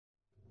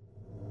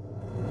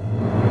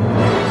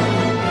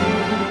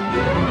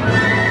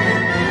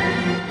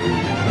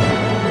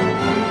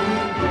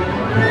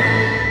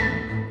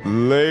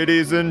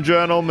Ladies and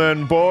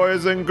gentlemen,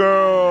 boys and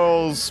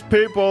girls,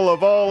 people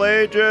of all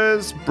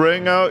ages,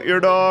 bring out your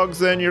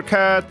dogs and your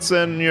cats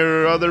and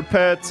your other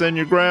pets and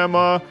your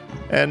grandma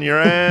and your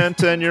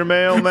aunt and your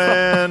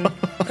mailman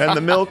and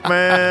the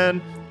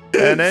milkman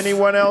and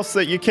anyone else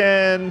that you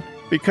can,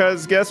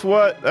 because guess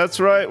what? That's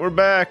right, we're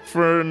back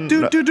for another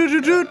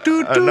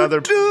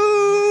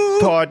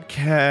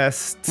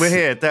podcast. We're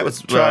here. That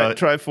was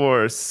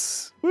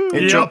Triforce.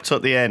 It dropped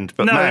at the end,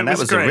 but man, that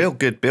was great. A real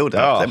good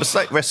build-up. That was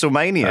like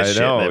WrestleMania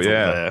shit level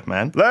there,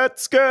 man.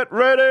 Let's get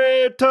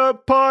ready to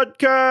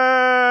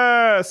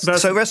podcast.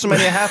 So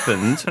WrestleMania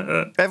happened.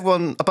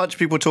 A bunch of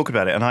people were talking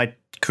about it, and I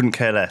couldn't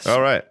care less.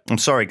 All right. I'm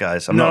sorry,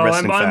 guys. I'm not a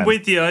wrestling fan. I'm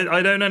with you.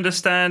 I don't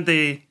understand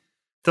the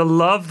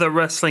love that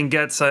wrestling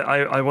gets.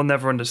 I will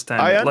never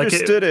understand. I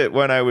understood it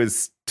when I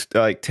was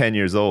like 10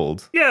 years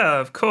old. Yeah,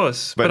 of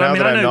course. But I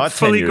mean, I know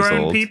fully grown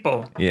old,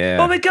 people. Yeah.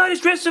 Oh my God,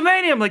 it's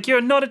WrestleMania. I'm like,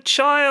 you're not a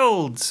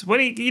child. What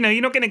are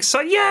you're not getting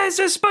excited. Yeah, it's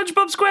a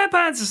SpongeBob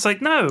SquarePants. It's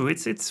like, no,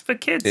 it's for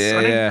kids.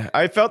 Yeah,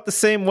 I felt the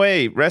same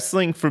way.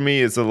 Wrestling for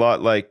me is a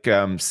lot like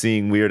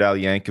seeing Weird Al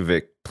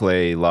Yankovic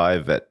play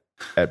live at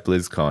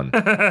BlizzCon.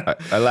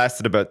 I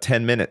lasted about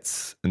 10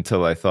 minutes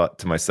until I thought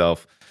to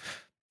myself,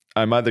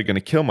 I'm either going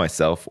to kill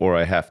myself or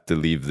I have to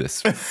leave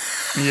this.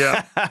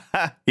 Yeah.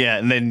 Yeah,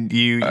 and then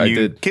you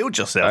killed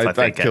yourself, I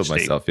think, I killed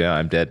myself, yeah.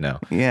 I'm dead now.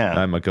 Yeah.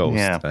 I'm a ghost.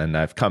 Yeah. And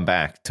I've come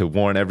back to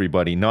warn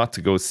everybody not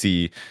to go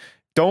see.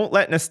 Don't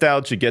let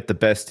nostalgia get the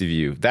best of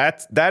you.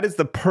 That is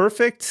the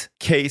perfect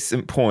case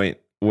in point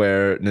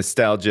where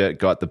nostalgia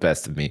got the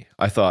best of me.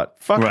 I thought,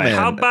 man.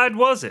 How bad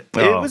was it?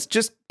 It was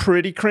just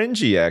pretty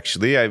cringy,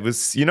 actually. I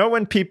was,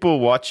 when people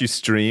watch you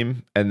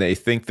stream and they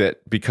think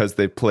that because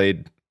they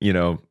played,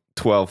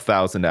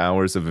 12,000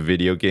 hours of a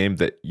video game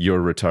that you're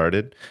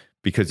retarded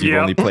because you've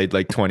only played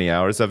like 20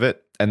 hours of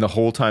it, and the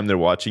whole time they're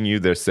watching you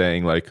they're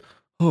saying like,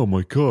 oh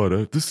my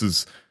God, this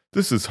is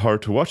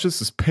hard to watch,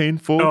 this is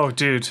painful, oh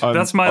dude,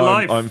 that's my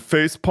life, I'm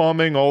face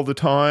palming all the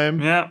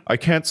time, I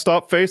can't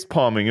stop face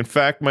palming, in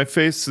fact my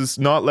face has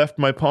not left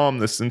my palm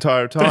this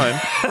entire time.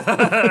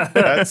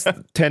 That's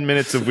 10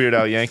 minutes of Weird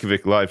Al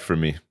Yankovic live for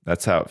me.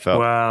 That's how it felt.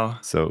 Wow.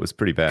 So it was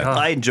pretty bad.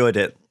 I enjoyed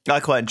it.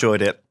 I quite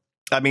enjoyed it.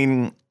 I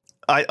mean,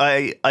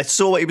 I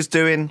saw what he was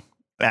doing,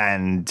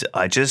 and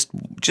I just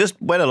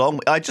went along.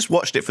 I just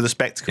watched it for the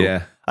spectacle.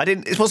 Yeah.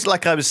 It wasn't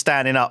like I was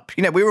standing up.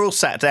 We were all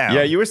sat down.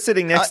 Yeah, you were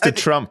sitting next to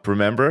Trump,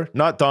 remember?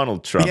 Not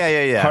Donald Trump.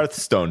 Yeah.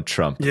 Hearthstone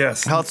Trump.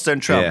 Yes. Hearthstone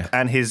Trump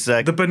and his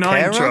the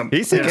benign carer? Trump.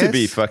 He seemed to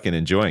be fucking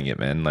enjoying it,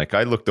 man. Like,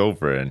 I looked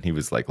over and he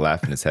was like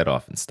laughing his head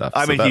off and stuff.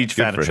 I'm a huge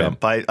fan of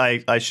Trump.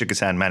 I shook his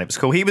hand, man. It was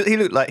cool. He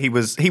looked like he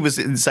was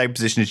in the same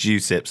position as you,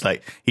 Sips.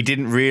 Like, he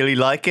didn't really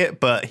like it,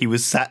 but he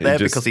was sat there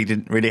because he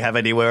didn't really have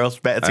anywhere else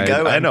better to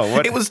go. I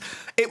know.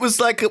 It was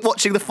like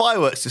watching the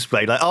fireworks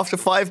display. Like, after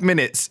 5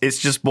 minutes, it's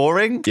just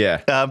boring.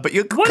 Yeah. But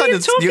you're what kind are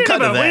of you talking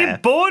about? there. Were you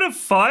bored of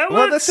fireworks?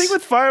 Well, the thing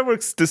with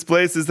fireworks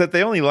displays is that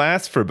they only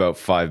last for about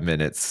 5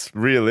 minutes,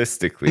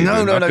 realistically.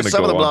 No.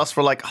 Some of them last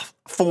for like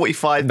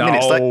 45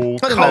 minutes. Like, what are you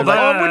talking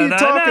about? You know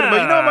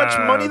how much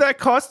money that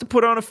costs to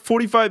put on a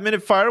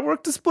 45-minute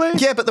firework display?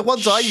 Yeah, but the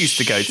ones I used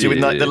to go to in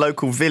like the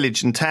local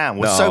village and town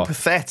were so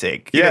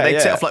pathetic.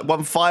 They'd set off like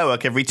one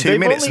firework every 2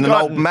 minutes, and an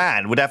old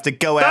man would have to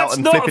go out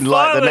and flip and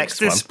light the next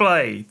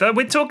display.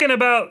 We're talking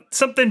about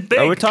something big.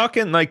 We're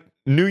talking like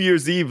New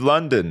Year's Eve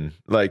London,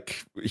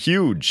 like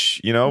huge,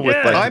 with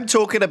like... I'm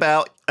talking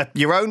about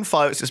your own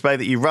fireworks display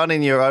that you run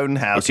in your own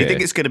house. Okay. You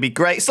think it's going to be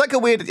great. It's like a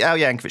weird Al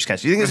Yankovic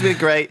catch. You think it's going to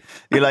be great.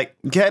 You're like,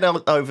 get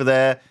over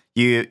there.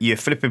 You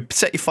flip and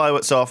set your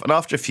fireworks off. And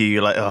after a few,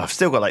 you're like, oh, I've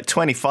still got like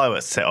 20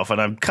 fireworks to set off. And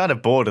I'm kind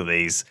of bored of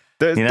these.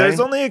 There's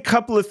only a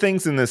couple of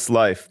things in this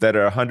life that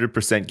are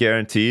 100%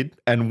 guaranteed.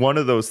 And one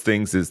of those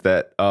things is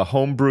that a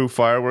homebrew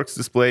fireworks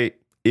display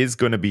is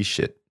going to be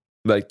shit.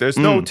 Like, there's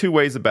no two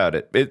ways about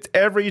it. It's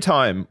every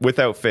time,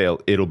 without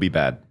fail, it'll be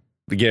bad.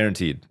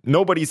 Guaranteed.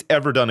 Nobody's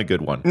ever done a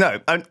good one. No,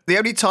 and the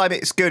only time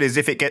it's good is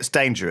if it gets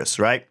dangerous,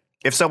 right?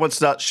 If someone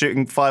starts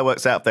shooting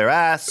fireworks out their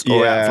ass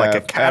or out of like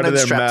a cannon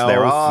strapped to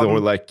their arm. Or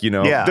like,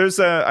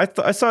 there's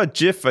I saw a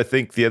GIF, I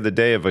think, the other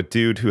day of a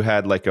dude who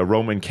had like a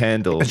Roman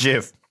candle. A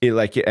GIF.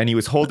 And he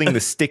was holding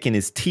the stick in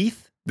his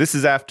teeth. This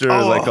is after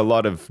like a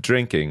lot of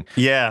drinking.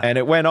 Yeah. And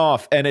it went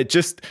off and it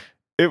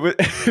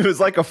was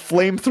like a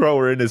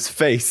flamethrower in his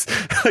face.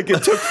 Like,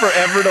 it took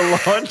forever to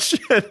launch,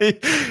 and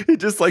he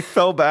just like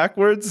fell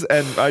backwards.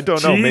 And I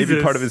don't know,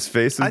 maybe part of his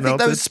face was melted. I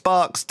think those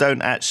sparks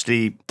don't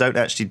actually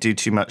do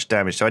too much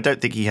damage. So I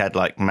don't think he had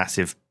like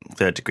massive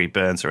 3rd-degree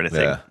burns or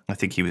anything. Yeah. I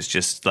think he was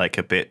just like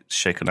a bit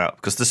shaken up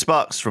because the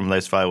sparks from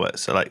those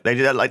fireworks are like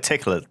they like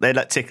tickle. They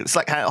like tickle. It's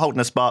like holding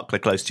a sparkler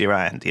close to your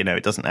hand.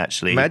 It doesn't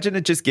actually. Imagine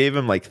it just gave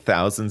him like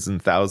thousands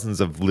and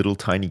thousands of little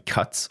tiny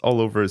cuts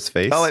all over his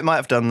face. Oh, it might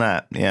have done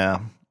that. Yeah.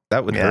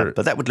 That would hurt.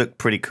 But that would look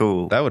pretty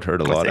cool. That would hurt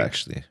a lot,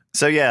 actually.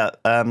 So, yeah,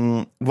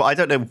 well, I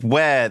don't know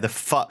where the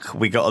fuck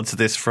we got onto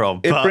this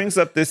from. It brings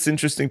up this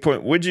interesting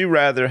point. Would you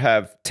rather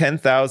have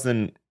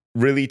 10,000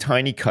 really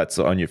tiny cuts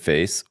on your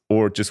face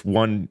or just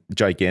one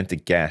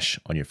gigantic gash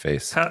on your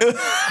face?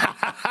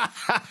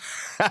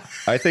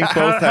 I think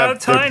both How have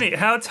tiny?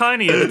 How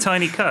tiny are the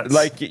tiny cuts?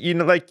 like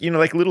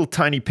little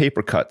tiny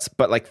paper cuts,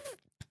 but like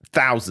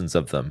thousands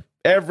of them.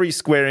 Every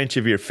square inch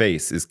of your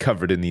face is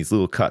covered in these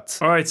little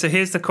cuts. All right, so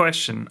here's the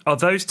question: are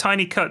those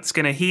tiny cuts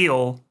going to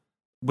heal,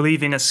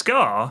 leaving a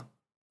scar,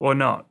 or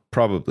not?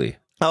 Probably.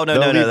 Oh, no,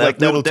 They'll no, no. leave, like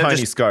little they'll tiny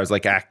just- scars,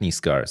 like acne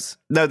scars.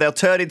 No, they'll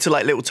turn into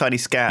like little tiny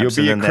scabs.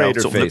 You'll be a and then they'll crater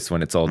sort of face look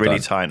when it's all really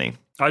done. tiny.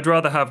 I'd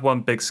rather have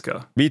one big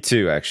scar. Me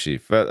too, actually.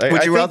 But Would I you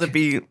think- rather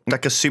be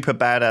like a super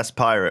badass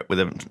pirate with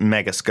a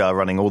mega scar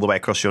running all the way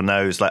across your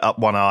nose, like up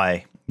one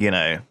eye, kind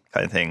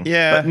of thing?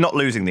 Yeah. But not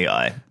losing the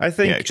eye. I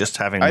think just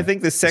having. I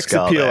think the sex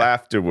scar appeal there.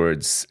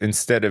 afterwards,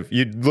 instead of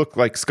you'd look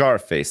like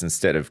Scarface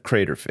instead of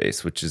Crater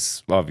Face, which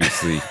is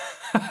obviously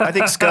I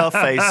think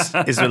Scarface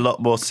is a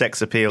lot more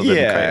sex appeal than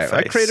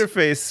Craterface. a Crater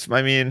Face.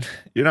 I mean,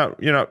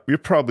 you're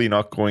probably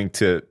not going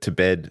to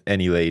bed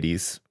any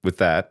ladies with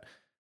that.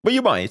 But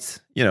you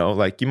might,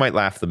 like you might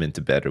laugh them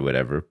into bed or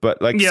whatever.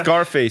 But like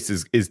Scarface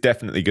is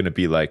definitely going to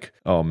be like,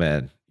 oh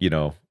man,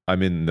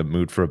 I'm in the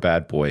mood for a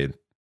bad boy. And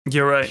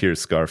You're right. here's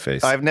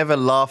Scarface. I've never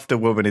laughed a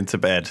woman into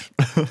bed.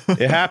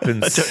 It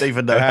happens. I don't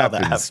even know how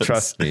that happens.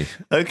 Trust me.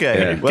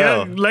 Okay, Yeah.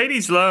 well,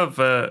 Ladies love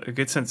a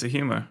good sense of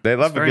humor. They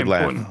love It's a very good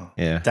important. laugh.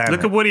 Yeah. damn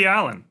Look it. at Woody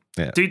Allen.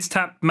 Yeah. Dude's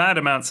tapped mad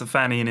amounts of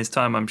fanny in his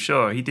time, I'm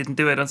sure. He didn't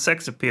do it on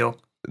sex appeal.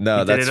 No,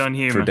 He did that's it on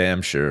humor. for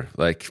damn sure.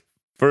 Like,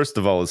 first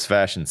of all, his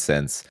fashion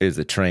sense is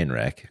a train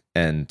wreck.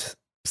 And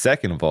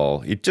second of all,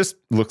 he just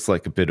looks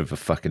like a bit of a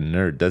fucking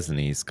nerd, doesn't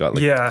he? He's got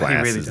like Yeah, he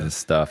really glasses and does.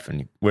 stuff, and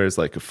he wears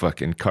like a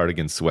fucking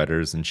cardigan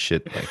sweaters and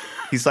shit. Like,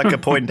 he's like a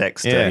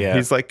Poindexter. Yeah,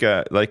 he's like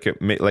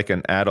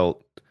an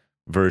adult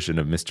version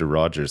of Mr.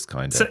 Rogers,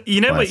 kind of. So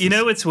you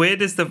know what's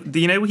weird is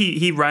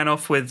he ran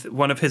off with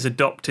one of his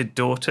adopted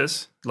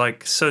daughters,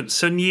 like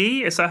Sun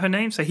Yi, is that her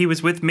name? So he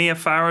was with Mia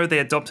Farrow. They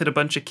adopted a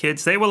bunch of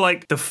kids. They were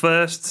like the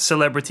first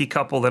celebrity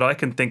couple that I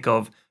can think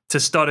of to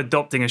start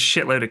adopting a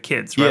shitload of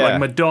kids, right? Yeah. Like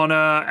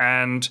Madonna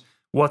and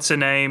what's her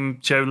name,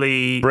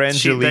 Jolie,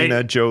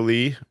 Brangelina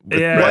Jolie.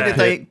 Yeah.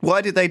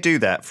 Why did they do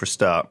that for a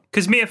start?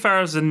 because Mia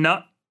Farrow's a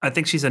nut. I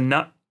think she's a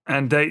nut.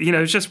 And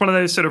it's just one of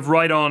those sort of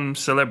right-on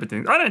celebrity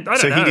things. I don't know.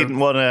 So he didn't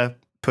want to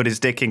put his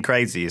dick in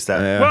crazy, is that?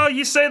 Yeah. Well,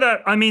 you say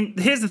that. I mean,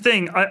 here's the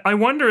thing. I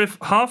wonder if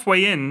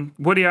halfway in,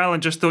 Woody Allen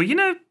just thought,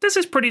 this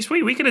is pretty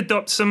sweet. We could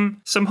adopt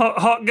some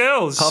hot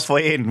girls.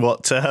 Halfway in,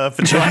 what, to her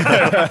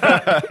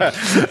vagina?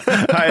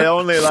 I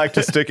only like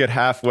to stick it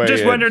halfway.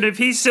 Just in. wondered if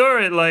he saw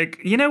it like,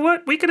 you know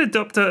what? We could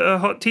adopt a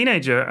hot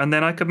teenager and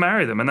then I could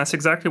marry them. And that's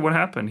exactly what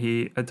happened.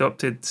 He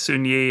adopted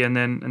Sun Yi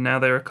and now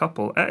they're a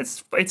couple.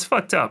 It's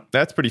fucked up.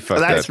 That's pretty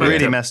fucked up. That's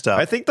really messed up.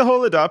 I think the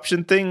whole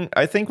adoption thing,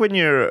 I think when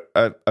you're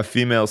a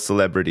female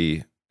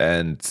celebrity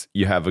and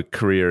you have a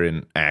career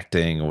in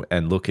acting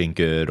and looking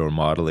good or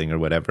modeling or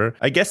whatever,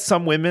 I guess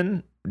some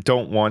women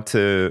don't want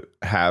to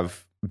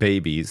have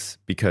babies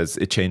because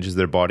it changes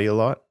their body a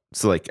lot.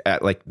 So like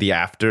the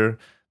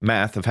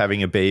aftermath of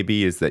having a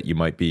baby is that you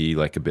might be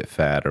like a bit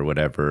fat or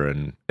whatever,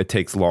 and it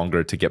takes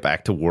longer to get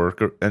back to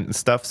work and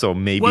stuff. So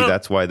maybe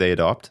that's why they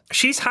adopt.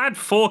 She's had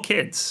 4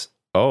 kids.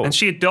 Oh. And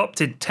she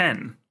adopted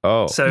 10.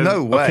 Oh. So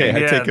No way. Okay, I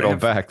Yeah, take it they all have-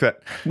 back.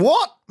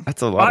 What?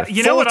 That's a lot.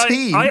 You know what?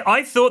 14?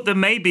 I thought that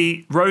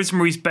maybe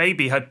Rosemary's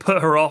Baby had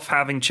put her off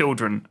having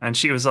children, and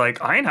she was like,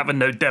 "I ain't having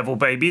no devil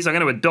babies. I'm going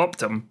to adopt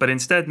them." But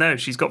instead, no,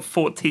 she's got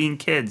 14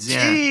 kids.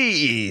 Yeah,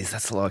 Jeez,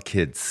 that's a lot of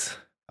kids.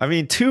 I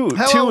mean, two old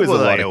is a were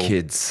lot they of all?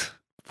 kids.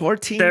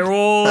 14? they're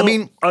all. I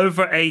mean-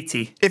 over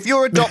 80. If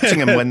you're adopting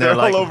them when they're all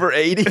like, over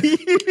 80.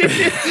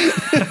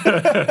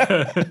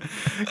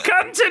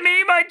 Come to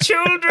me, my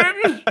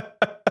children.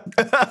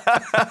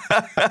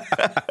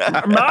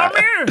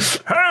 Mommy,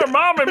 hey,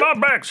 mommy, my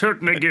back's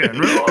hurting again.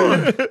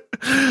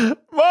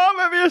 Mom,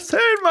 have you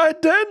seen my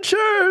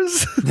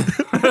dentures?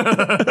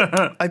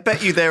 I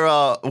bet you there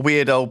are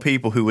weird old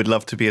people who would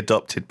love to be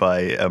adopted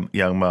by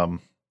young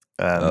mum.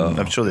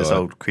 I'm sure there's God.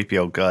 old creepy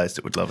old guys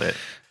that would love it.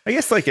 I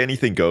guess like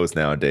anything goes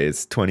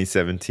nowadays.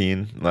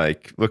 2017,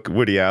 like look,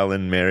 Woody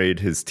Allen married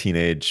his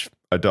teenage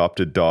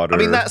adopted daughter. I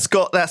mean, that's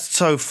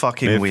so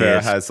fucking Mayfair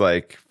weird. has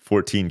like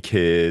 14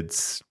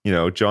 kids.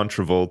 John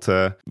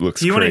Travolta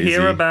looks Do you want to crazy.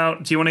 hear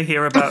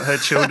about her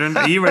children?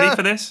 Are you ready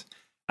for this?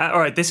 All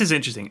right, this is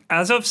interesting.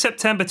 As of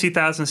September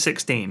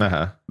 2016,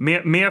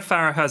 Mia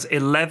Farrow has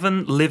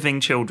 11 living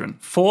children,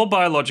 4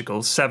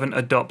 biological, 7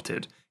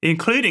 adopted,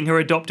 including her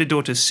adopted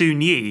daughter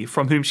Sun Yi,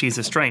 from whom she's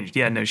estranged.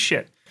 Yeah, no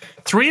shit.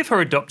 3 of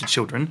her adopted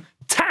children,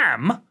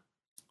 Tam,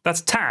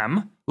 that's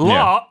Tam,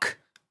 Lark,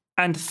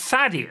 and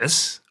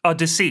Thaddeus, are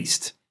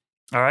deceased.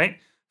 All right?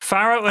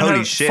 Farrow and Holy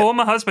her shit.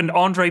 former husband,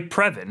 Andre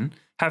Previn,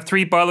 have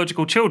 3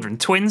 biological children,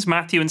 twins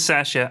Matthew and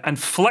Sasha, and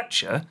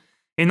Fletcher.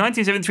 In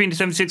 1973 and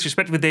 76,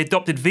 respectively, they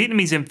adopted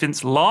Vietnamese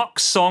infants Lark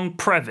Song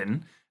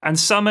Previn and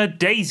Summer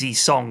Daisy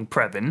Song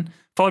Previn,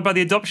 followed by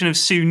the adoption of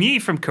Sun Yi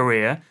from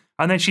Korea.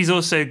 And then she's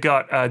also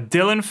got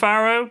Dylan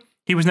Farrow.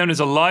 He was known as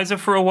Eliza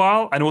for a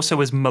while, and also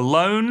as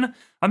Malone.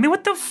 I mean,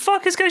 what the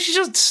fuck is going on? She's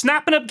just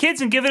snapping up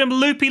kids and giving them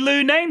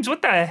loopy-loo names.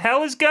 What the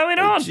hell is going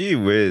on? Gee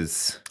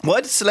whiz.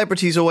 Why do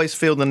celebrities always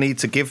feel the need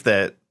to give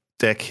their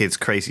their kids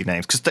crazy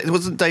names. Because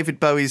wasn't David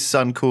Bowie's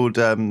son called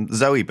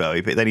Zoe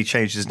Bowie, but then he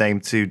changed his name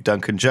to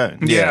Duncan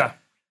Jones. Yeah.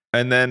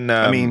 And then,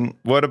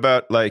 what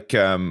about like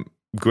Gwyneth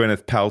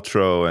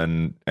Paltrow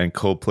and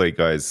Coldplay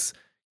guys?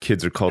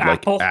 Kids are called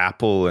Apple. like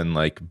Apple and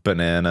like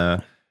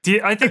Banana.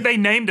 I think they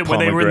named it when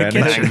they were in the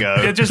kitchen.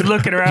 Mango. They're just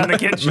looking around the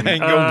kitchen.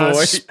 Mango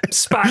boy.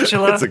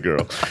 Spatula. That's a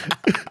girl.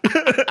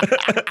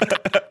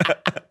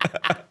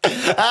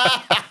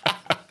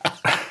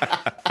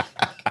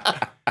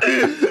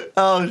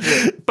 Oh,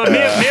 shit. But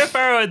Mia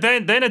Farrow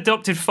then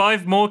adopted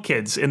 5 more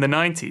kids in the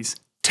 90s.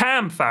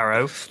 Tam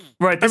Farrow.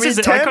 Right, this is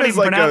Tam I can't is even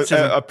like pronounce it.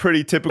 a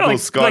pretty typical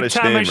Scottish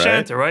like Tam name,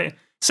 O'Shanter, right?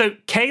 So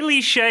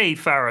Kaylee Shay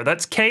Farrow.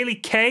 That's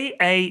Kaylee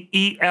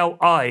Kaeli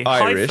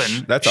Irish.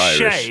 hyphen That's Irish.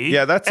 Shay,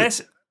 Yeah, that's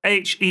Shea.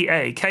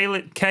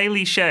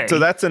 Kaylee Shay. So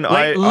that's an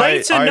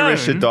later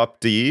Irish known,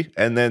 adoptee,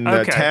 and then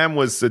Tam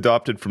was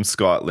adopted from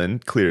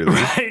Scotland, clearly.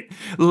 Right.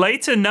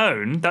 Later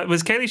known, that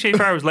was Kaylee Shay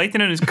Farrow was later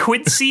known as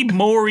Quincy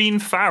Maureen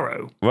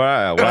Farrow.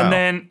 Wow. And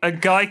then a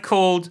guy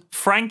called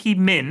Frankie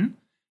Min,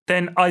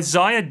 then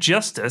Isaiah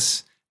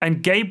Justice,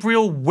 and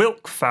Gabriel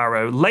Wilk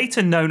Farrow,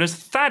 later known as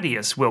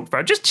Thaddeus Wilk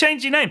Farrow. Just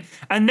changed your name.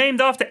 And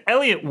named after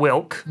Elliot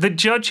Wilk, the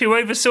judge who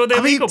oversaw their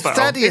legal battle.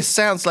 Thaddeus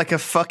sounds like a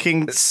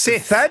fucking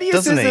Sith.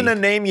 Thaddeus isn't a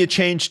name you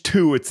change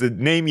to, it's a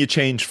name you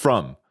change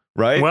from,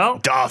 right? Well,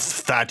 Darth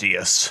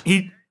Thaddeus.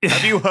 he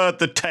Have you heard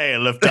the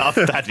tale of Darth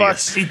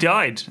Thaddeus? he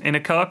died in a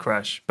car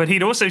crash. But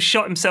he'd also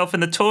shot himself in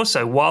the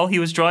torso while he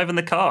was driving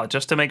the car,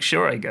 just to make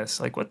sure, I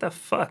guess. Like, what the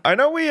fuck? I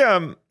know we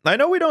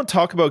don't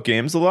talk about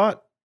games a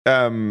lot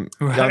on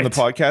the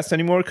podcast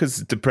anymore because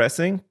it's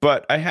depressing,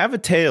 but I have a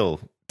tale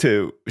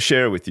to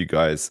share with you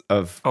guys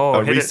of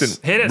a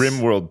recent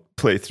RimWorld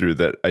playthrough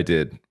that I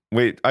did.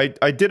 Wait,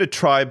 I did a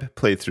Tribe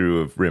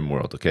playthrough of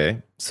RimWorld,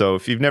 okay? So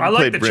if you've never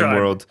played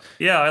RimWorld...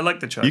 Yeah, I like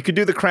the Tribe. You could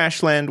do the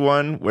Crashland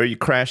one where you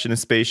crash in a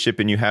spaceship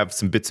and you have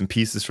some bits and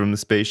pieces from the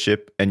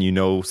spaceship and you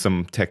know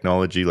some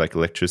technology like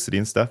electricity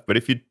and stuff. But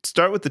if you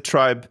start with the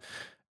Tribe...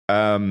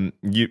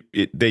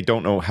 they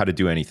don't know how to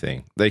do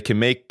anything. They can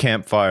make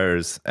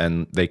campfires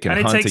and they can hunt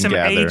and gather. And it takes them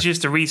ages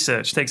to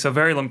research. It takes a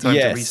very long time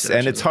to research. Yes,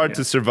 and it's hard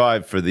to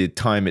survive for the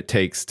time it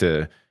takes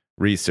to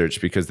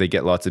research because they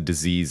get lots of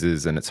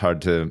diseases and it's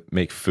hard to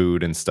make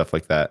food and stuff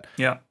like that.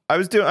 Yeah.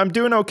 I'm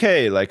doing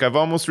okay. Like I've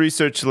almost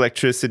researched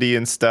electricity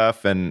and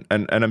stuff and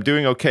I'm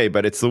doing okay,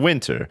 but it's the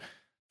winter.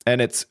 And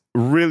it's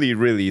really,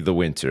 really the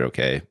winter,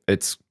 okay?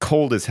 It's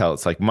cold as hell.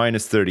 It's like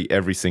minus 30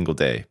 every single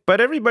day. But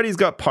everybody's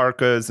got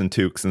parkas and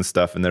toques and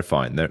stuff, and they're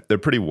fine. They're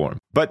pretty warm.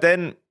 But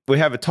then we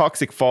have a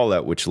toxic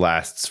fallout, which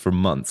lasts for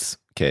months,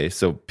 okay?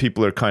 So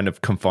people are kind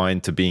of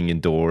confined to being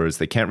indoors.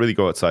 They can't really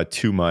go outside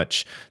too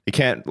much. They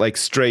can't, like,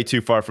 stray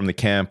too far from the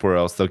camp or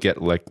else they'll get,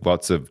 like,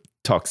 lots of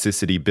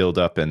toxicity build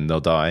up and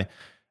they'll die.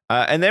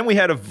 And then we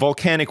had a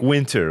volcanic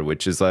winter,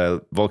 which is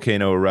a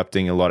volcano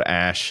erupting, a lot of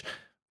ash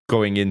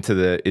going into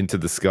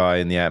the sky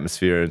and the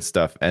atmosphere and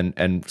stuff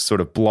and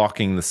sort of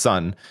blocking the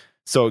sun.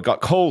 So it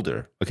got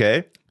colder,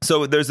 okay?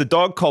 So there's a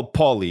dog called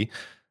Polly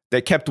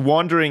that kept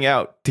wandering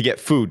out to get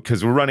food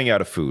because we're running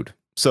out of food.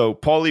 So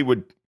Polly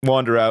would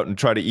wander out and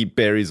try to eat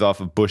berries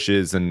off of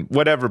bushes and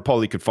whatever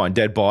Polly could find,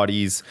 dead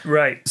bodies.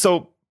 Right.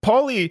 So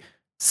Polly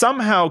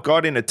somehow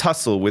got in a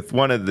tussle with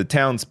one of the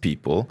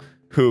townspeople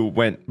who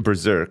went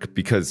berserk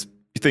because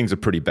things are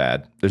pretty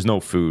bad. There's no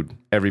food.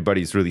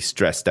 Everybody's really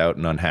stressed out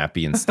and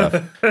unhappy and stuff.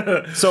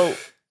 So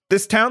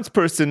this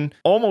townsperson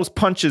almost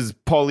punches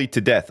Polly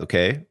to death,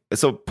 okay?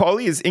 So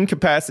Polly is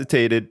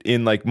incapacitated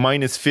in like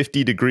minus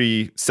 50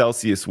 degree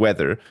Celsius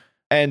weather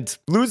and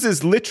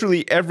loses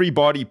literally every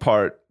body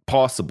part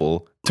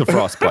possible to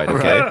frostbite,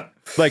 okay?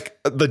 Like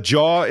the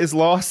jaw is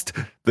lost,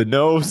 the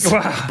nose,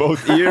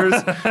 both ears,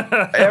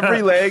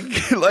 every leg,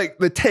 like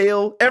the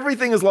tail,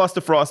 everything is lost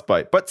to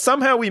frostbite. But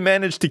somehow we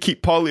managed to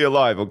keep Polly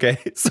alive, okay?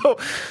 So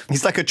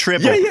he's like a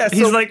tribble. Yeah.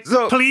 He's like,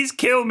 please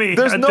kill me.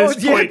 There's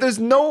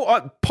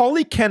no,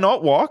 Polly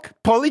cannot walk.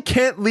 Polly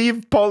can't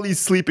leave Polly's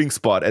sleeping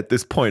spot at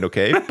this point,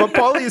 okay? But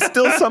Polly is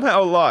still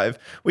somehow alive.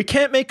 We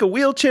can't make a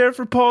wheelchair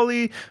for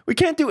Polly. We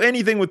can't do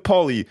anything with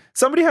Polly.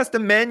 Somebody has to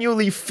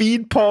manually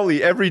feed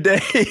Polly every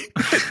day.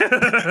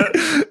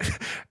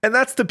 And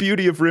that's the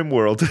beauty of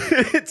RimWorld.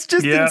 It's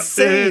just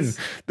insane.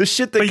 The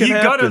shit that can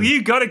happen. But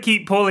you gotta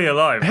keep Polly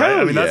alive, right?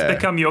 Hell That's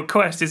become your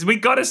quest, is we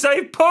gotta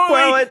save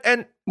Polly!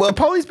 Well,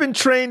 Polly's been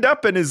trained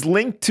up and is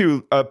linked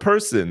to a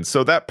person,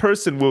 so that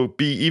person will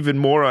be even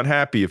more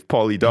unhappy if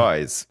Polly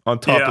dies, on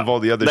top of all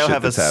the other shit that's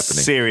happening. They'll have a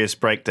serious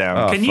breakdown.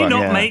 Oh, can you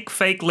not make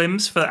fake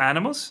limbs for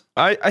animals?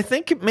 I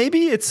think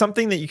maybe it's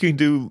something that you can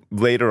do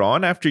later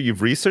on after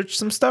you've researched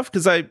some stuff,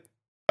 because I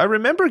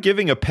remember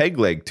giving a peg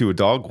leg to a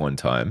dog one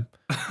time.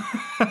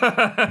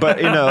 But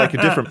in like a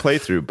different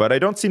playthrough, but I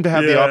don't seem to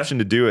have the option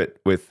to do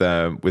it with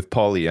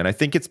Polly, and I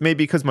think it's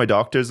maybe because my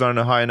doctors aren't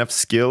a high enough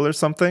skill or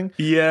something.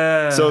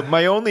 Yeah. So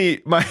my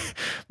only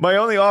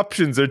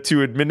options are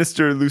to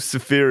administer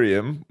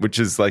luciferium, which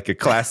is like a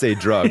class A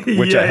drug,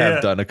 which I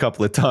have done a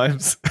couple of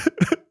times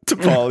to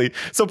Polly.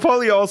 So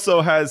Polly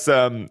also has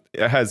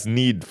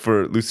need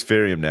for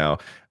luciferium now.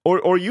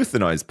 or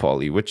euthanize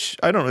Polly, which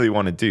I don't really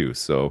want to do.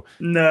 So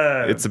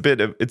No. it's a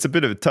bit of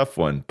a tough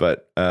one,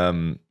 but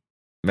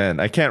man,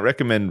 I can't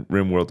recommend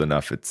RimWorld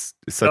enough. It's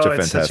such a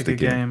fantastic such a good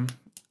game.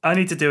 I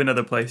need to do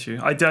another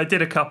playthrough. I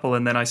did a couple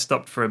and then I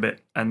stopped for a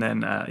bit, and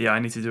then I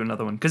need to do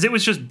another one because it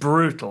was just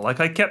brutal. Like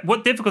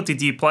what difficulty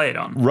do you play it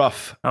on?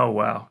 Rough. Oh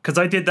wow, because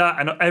I did that,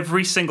 and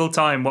every single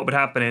time, what would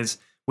happen is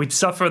we'd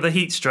suffer the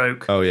heat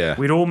stroke. Oh yeah.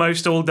 We'd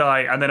almost all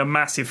die, and then a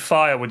massive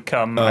fire would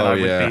come, and I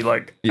would be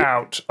like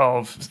out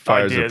of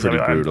Fires ideas. are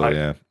pretty brutal.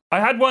 Yeah. I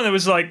had one that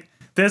was like,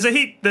 there's a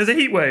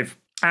heat wave,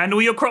 and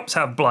all your crops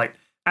have blight,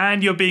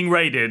 and you're being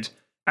raided.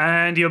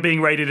 And you're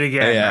being raided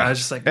again. Yeah. I was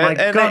just like, my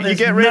God, you there's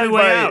get no raided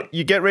way by out.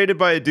 you get raided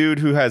by a dude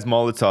who has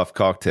Molotov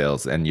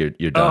cocktails, and you're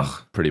done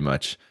pretty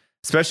much.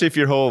 Especially if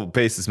your whole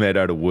base is made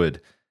out of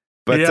wood.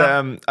 But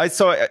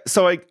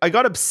I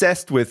got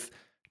obsessed with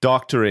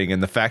doctoring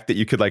and the fact that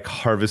you could like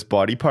harvest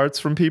body parts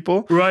from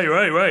people.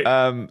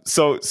 Right.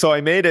 So I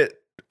made it.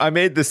 I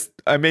made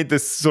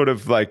this sort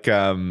of like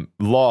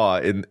law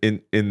in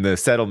the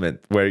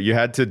settlement where you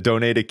had to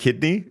donate a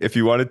kidney if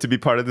you wanted to be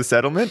part of the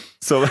settlement.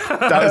 So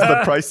that was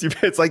the price you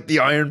pay. It's like the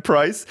iron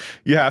price.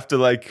 You have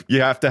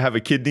to have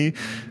a kidney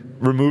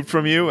removed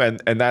from you,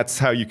 and that's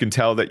how you can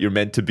tell that you're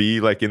meant to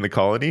be like in the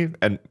colony.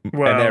 And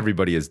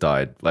everybody has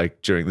died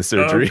like during the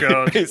surgery,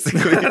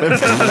 basically.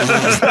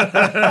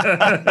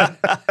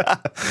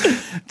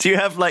 Do you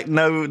have like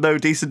no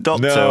decent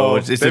doctor, No, or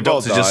is the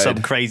doctor just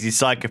some crazy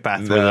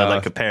psychopath with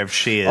like a pair of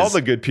shears? All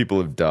the good people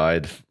have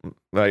died.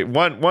 Like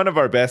one of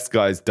our best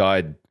guys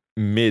died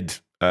mid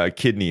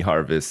kidney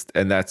harvest,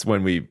 and that's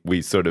when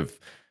we sort of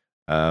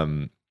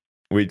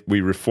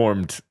we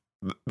reformed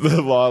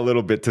the law a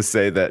little bit to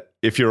say that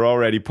if you're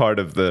already part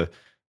of the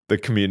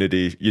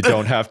community, you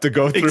don't have to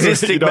go through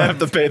it. You don't have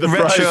to pay the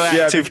price.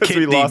 Yeah, because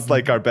we lost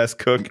like our best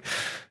cook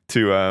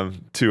to a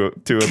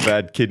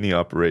bad kidney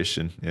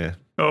operation. Yeah.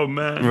 Oh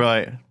man.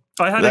 Right.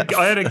 I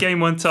had a game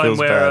one time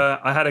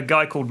where I had a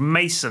guy called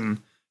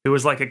Mason who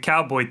was like a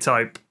cowboy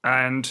type,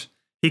 and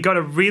he got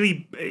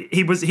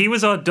he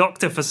was our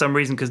doctor for some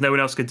reason because no one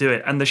else could do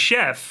it, and the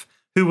chef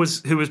who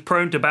was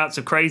prone to bouts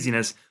of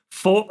craziness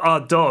fought our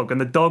dog,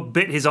 and the dog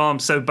bit his arm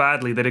so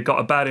badly that it got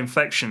a bad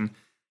infection,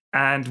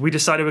 and we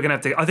decided we're gonna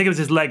have to, I think it was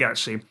his leg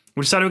actually,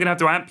 we decided we're gonna have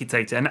to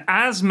amputate it, and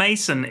as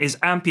Mason is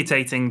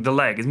amputating the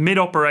leg, is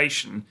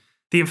mid-operation,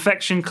 the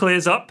infection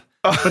clears up,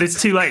 but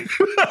it's too late.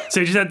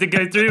 So he just had to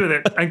go through with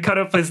it and cut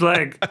off his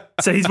leg.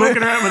 So he's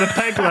walking around with a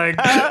peg leg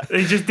that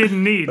he just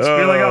didn't need.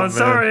 We're like, oh,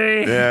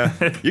 sorry. Yeah.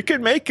 You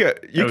could make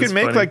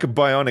funny. like a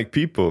bionic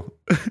people.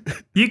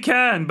 You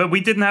can, but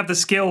we didn't have the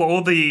skill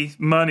or the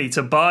money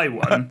to buy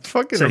one.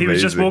 Fucking so he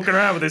was just amazing. walking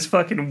around with his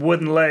fucking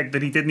wooden leg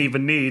that he didn't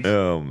even need.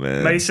 Oh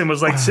man. Mason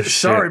was like,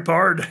 sorry,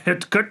 pard,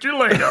 had to cut your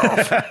leg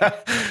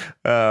off.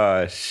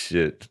 Oh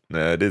shit.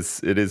 No, it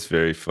is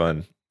very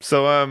fun.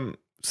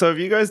 So have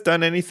you guys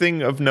done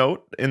anything of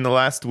note in the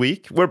last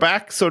week? We're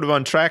back sort of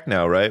on track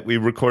now, right? We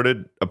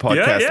recorded a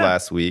podcast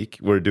last week.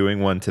 We're doing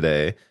one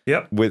today.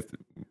 Yep.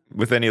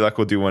 With any luck,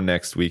 we'll do one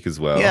next week as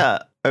well.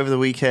 Yeah. Over the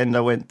weekend,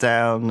 I went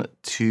down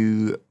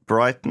to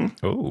Brighton,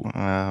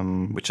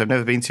 which I've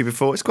never been to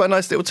before. It's quite a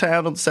nice little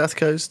town on the south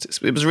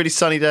coast. It was a really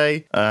sunny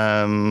day.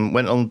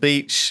 Went on the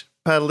beach,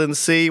 paddled in the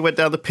sea, went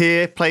down the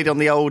pier, played on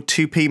the old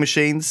 2p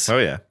machines. Oh,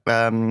 yeah.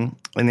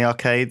 In the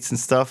arcades and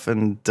stuff.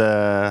 And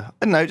I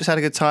don't know, just had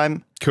a good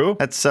time. Cool.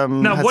 Had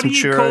some Now, had what some do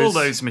you churros. call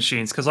those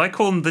machines? Because I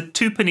call them the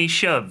twopenny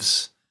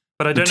shoves.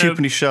 But I don't know.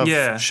 Twopenny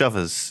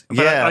shovers.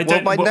 But I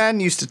don't- my nan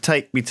used to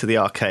take me to the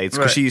arcades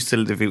because she used to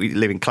live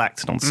in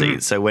Clacton on Sea.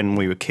 So when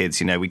we were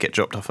kids, we'd get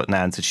dropped off at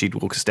nan's and she'd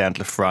walk us down to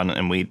the front,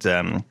 and we'd.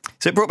 So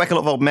it brought back a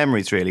lot of old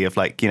memories, really, of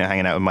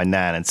hanging out with my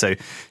nan. And so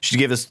she'd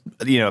give us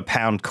a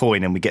pound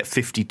coin, and we get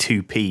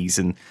 52p's,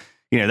 and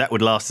that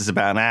would last us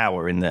about an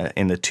hour in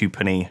the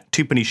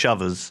twopenny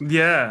shovers.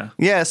 Yeah.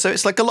 Yeah, so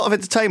it's like a lot of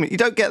entertainment. You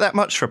don't get that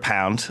much for a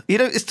pound.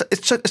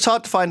 It's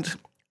hard to find.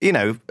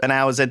 An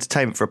hour's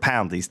entertainment for a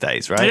pound these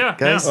days, right? Yeah,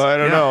 guys? Well, I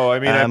don't know. I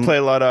mean, I play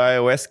a lot of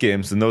iOS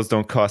games, and those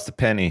don't cost a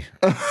penny.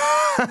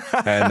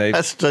 And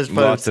there's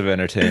lots of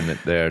entertainment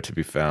there to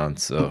be found.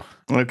 So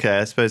okay,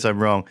 I suppose I'm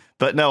wrong,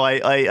 but no,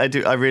 I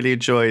do. I really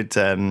enjoyed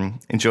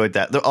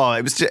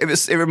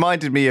that. It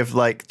reminded me of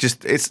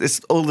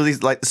it's all of these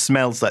the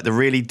smells, like the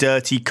really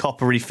dirty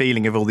coppery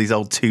feeling of all these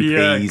old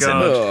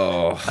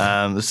 2Ps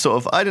and the sort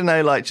of, I don't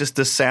know, just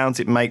the sounds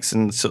it makes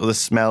and sort of the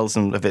smells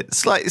and of it.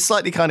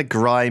 Slightly kind of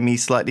grimy,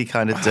 slightly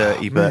kind of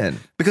dirty, but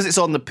because it's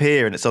on the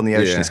pier and it's on the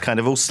ocean, it's kind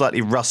of all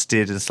slightly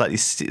rusted and slightly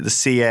the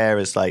sea air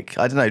is I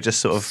don't know, just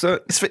sort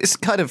of. It's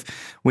kind of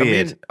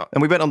weird.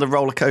 And we went on the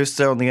roller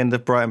coaster on the end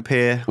of Brighton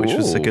Pier, which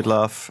was a good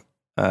laugh.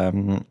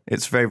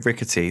 It's very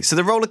rickety. So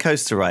the roller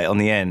coaster, right, on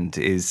the end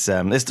is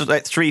there's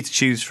three to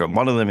choose from.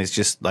 One of them is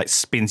just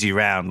spins you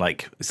around,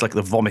 it's like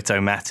the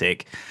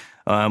Vomit-O-Matic.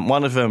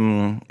 One of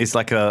them is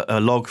like a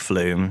log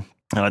flume,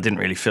 and I didn't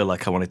really feel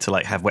like I wanted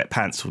to have wet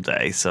pants all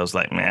day, so I was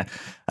like, meh.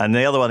 And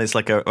the other one is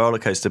like a roller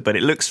coaster, but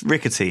it looks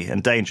rickety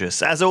and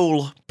dangerous, as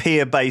all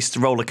pier-based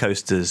roller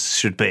coasters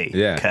should be.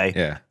 Yeah, okay.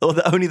 yeah.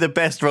 Only the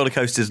best roller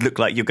coasters look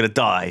like you're going to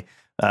die.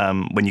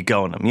 when you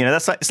go on them.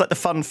 It's like the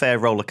funfair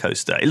roller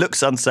coaster. It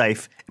looks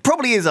unsafe. It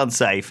probably is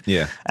unsafe.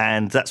 Yeah.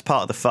 And that's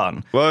part of the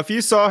fun. Well, if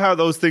you saw how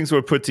those things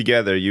were put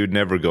together, you'd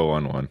never go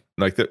on one.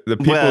 Like the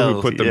people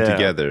who put them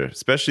together,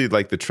 especially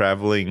like the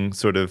traveling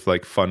sort of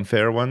like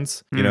funfair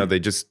ones, they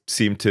just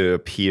seem to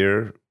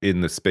appear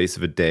in the space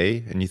of a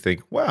day. And you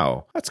think,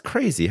 wow, that's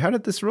crazy. How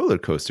did this roller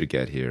coaster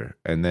get here?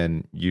 And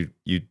then you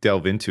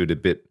delve into it a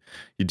bit.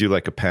 You do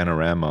like a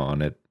panorama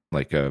on it,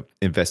 like a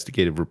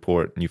investigative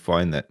report, and you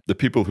find that the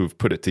people who've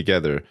put it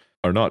together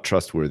are not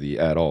trustworthy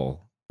at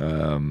all.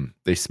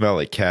 They smell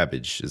like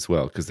cabbage as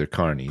well because they're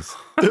carnies.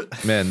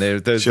 Man,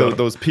 there's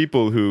those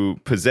people who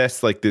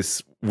possess like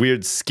this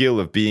weird skill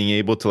of being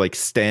able to like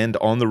stand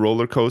on the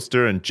roller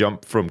coaster and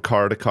jump from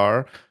car to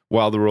car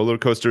while the roller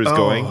coaster is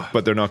going,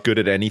 but they're not good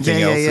at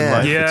anything else in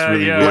life. Yeah, it's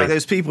really weird. Like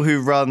those people who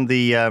run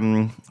the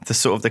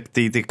sort of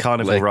the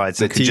carnival like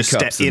rides and could just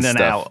step in and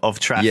out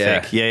of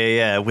traffic.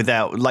 Yeah.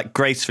 Without like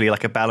gracefully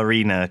like a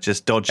ballerina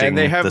just dodging. And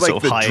they have the like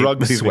sort of the drug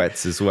moving.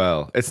 sweats as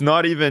well. It's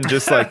not even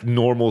just like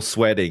normal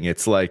sweating.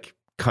 It's like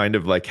kind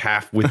of like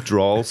half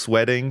withdrawal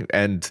sweating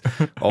and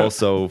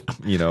also,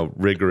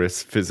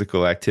 rigorous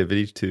physical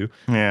activity too.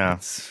 Yeah.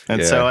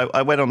 So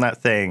I went on that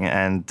thing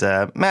and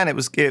man, it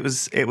was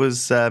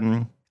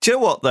do you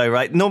know what though,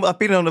 right? I've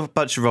been on a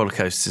bunch of roller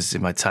coasters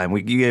in my time.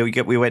 We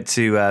went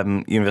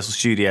to Universal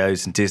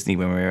Studios and Disney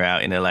when we were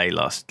out in LA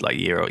last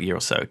year or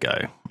so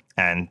ago.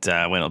 And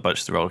went on a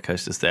bunch of the roller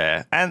coasters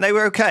there. And they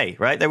were okay,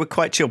 right? They were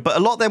quite chill. But a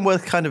lot of them were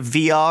kind of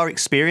VR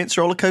experience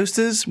roller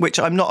coasters, which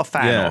I'm not a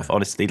fan of,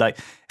 honestly. Like,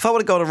 if I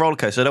want to go on a roller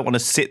coaster, I don't want to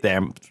sit there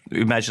and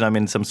imagine I'm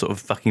in some sort of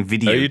fucking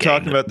video game. Are you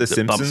talking about the that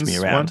Simpsons bumps me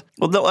around.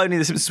 one? Well, not only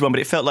the Simpsons one,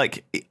 but it felt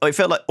like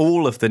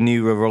all of the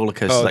newer roller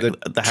coasters,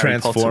 like the Harry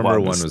Potter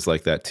Transformer ones. one was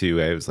like that too.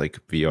 It was like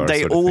VR.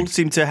 They sort of all thing.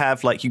 seem to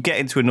have like you get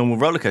into a normal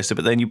roller coaster,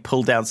 but then you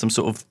pull down some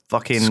sort of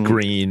fucking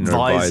screen or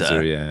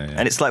visor. Yeah.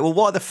 And it's like, well,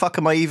 what the fuck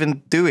am I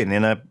even doing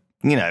in a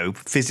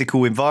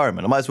physical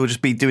environment? I might as well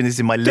just be doing this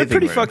in my living room. They're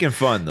pretty fucking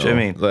fun, though. Do you know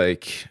what I mean?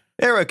 Like,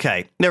 they're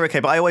okay,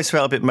 but I always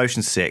felt a bit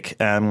motion sick.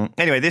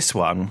 Anyway, this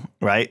one,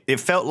 right? It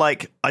felt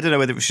like, I don't know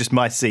whether it was just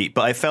my seat,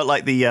 but I felt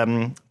like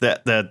the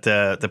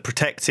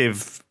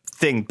protective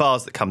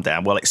bars that come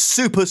down were like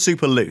super,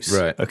 super loose.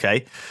 Right.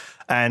 Okay.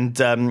 And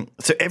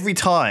so every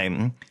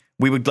time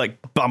we would like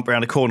bump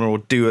around a corner or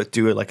do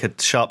like a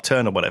sharp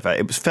turn or whatever,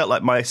 it felt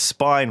like my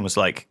spine was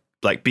like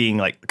being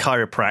like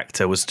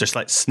chiropractor was just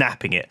like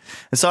snapping it.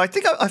 And so I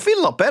think I feel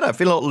a lot better. I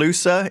feel a lot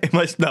looser.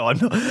 No, I'm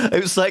not.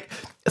 It was like,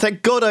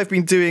 thank God I've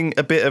been doing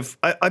a bit of,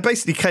 I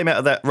basically came out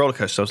of that roller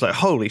coaster. I was like,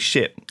 holy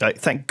shit. Like,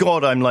 thank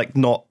God I'm like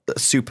not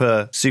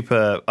super,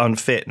 super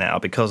unfit now,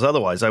 because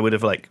otherwise I would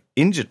have like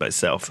injured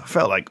myself. I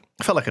felt like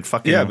I'd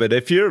fucking. yeah, but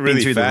if you're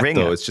really fat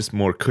ringer. though, it's just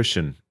more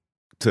cushion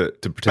to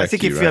protect you. I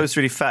think if I was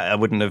really fat, I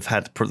wouldn't have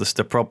had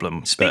the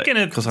problem. Speaking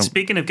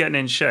of getting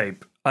in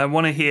shape, I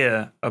want to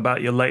hear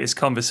about your latest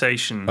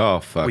conversation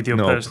with your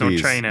personal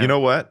trainer. You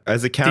know what?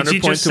 As a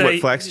counterpoint to what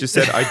Flax just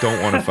said, I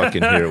don't want to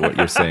fucking hear what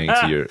you're saying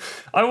to your...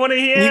 I want to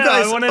hear.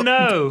 I want to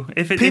know.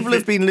 People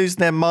have been losing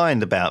their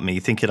mind about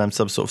me, thinking I'm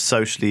some sort of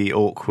socially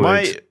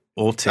awkward...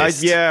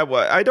 autist.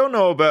 I don't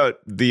know about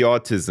the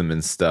autism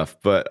and stuff,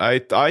 but I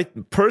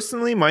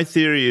personally, my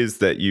theory is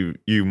that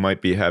you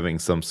might be having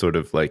some sort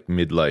of like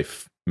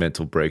midlife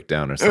mental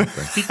breakdown or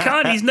something. He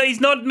can't. He's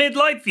not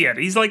midlife yet.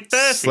 He's like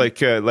 30.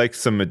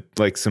 It's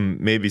like some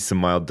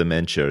mild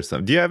dementia or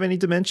something. Do you have any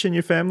dementia in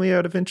your family,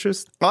 out of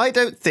interest? I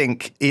don't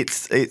think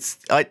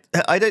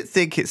I don't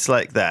think it's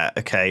like that.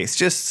 Okay, it's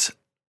just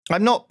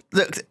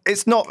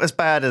it's not as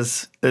bad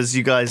as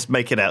you guys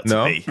make it out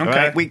to be.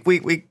 Okay.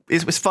 Right?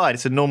 It's fine.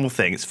 It's a normal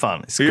thing. It's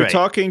fun. It's great.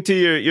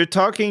 You're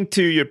talking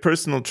to your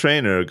personal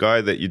trainer, a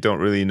guy that you don't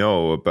really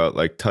know, about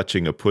like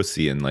touching a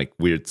pussy and like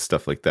weird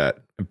stuff like that,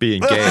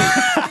 being gay.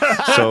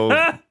 So,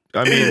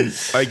 I mean,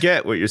 I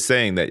get what you're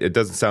saying, that it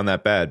doesn't sound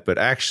that bad, but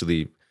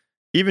actually,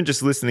 even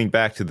just listening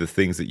back to the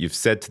things that you've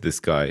said to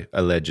this guy,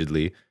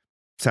 allegedly,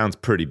 sounds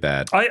pretty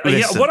bad.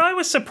 What I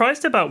was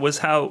surprised about was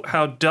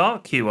how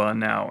dark you are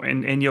now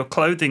in your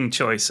clothing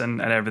choice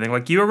and everything.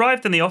 Like, you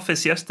arrived in the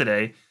office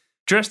yesterday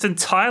dressed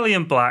entirely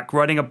in black,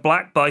 riding a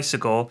black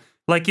bicycle.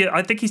 Like,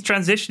 I think he's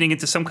transitioning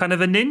into some kind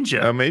of a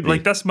ninja. Oh, maybe.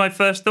 Like, that's my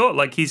first thought.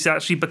 Like, he's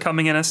actually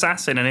becoming an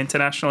assassin, an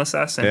international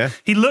assassin. Yeah.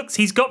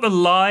 He's got the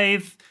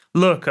live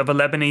look of a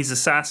Lebanese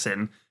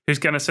assassin who's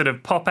going to sort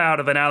of pop out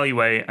of an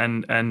alleyway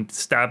and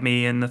stab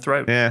me in the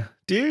throat. Yeah.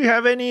 Do you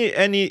have any?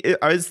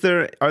 Are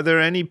there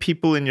any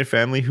people in your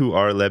family who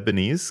are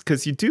Lebanese?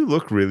 Because you do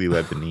look really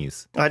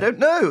Lebanese. I don't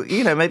know.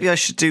 Maybe I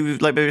should do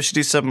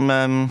some.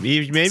 Maybe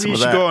you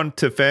should go on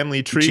to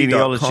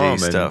familytree.com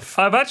stuff.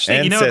 I've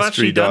actually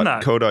done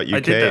that.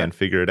 Ancestry.co.uk and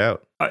figure it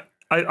out.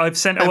 I've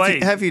sent away.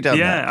 Have you done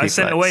that? Yeah, I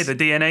sent away the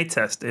DNA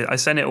test. I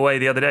sent it away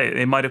the other day.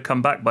 It might have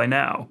come back by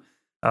now.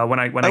 When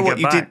I get back.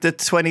 You did the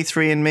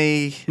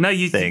 23andMe? No,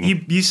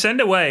 thing? you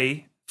send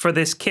away for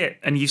this kit,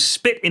 and you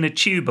spit in a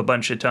tube a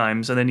bunch of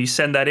times, and then you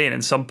send that in,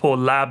 and some poor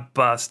lab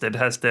bastard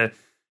has to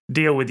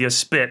deal with your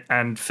spit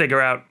and figure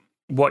out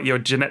what your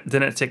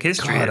genetic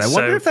history God, is. I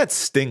wonder if that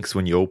stinks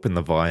when you open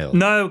the vial.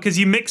 No, because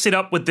you mix it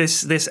up with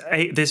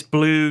this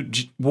blue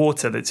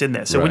water that's in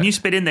there. So when you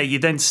spit in there, you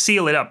then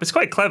seal it up. It's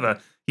quite clever.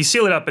 You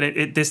seal it up,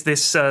 and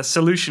this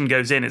solution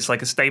goes in. It's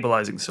like a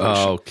stabilizing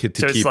solution. Oh, to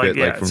keep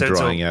it from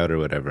drying out or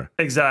whatever.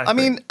 Exactly. I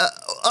mean,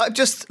 I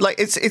just like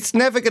it's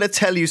never going to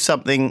tell you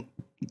something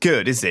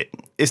good, is it?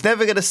 It's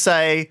never going to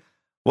say,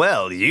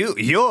 well,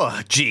 your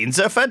genes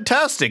are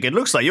fantastic. It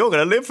looks like you're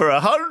going to live for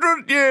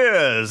 100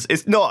 years.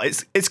 It's not.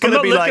 It's going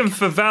to be like,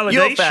 for validation.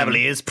 Your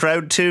family is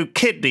prone to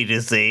kidney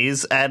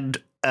disease and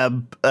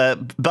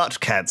butt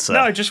cancer.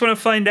 No, I just want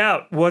to find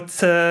out what's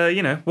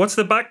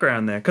the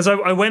background there. Because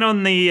I went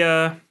on the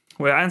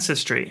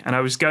Ancestry, and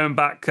I was going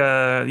back,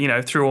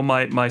 through all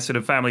my sort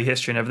of family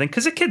history and everything.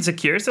 Because the kids are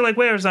curious. They're like,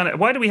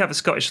 why do we have a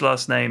Scottish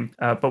last name,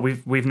 but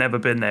we've never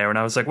been there? And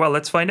I was like, well,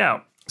 let's find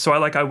out. So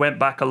I went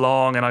back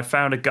along, and I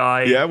found a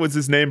guy. Yeah, was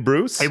his name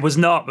Bruce? It was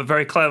not, but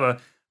very clever.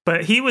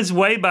 But he was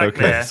way back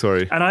there.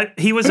 Sorry. And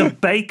he was a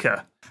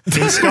baker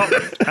in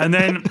Scotland. And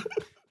then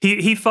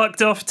he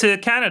fucked off to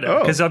Canada,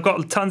 because I've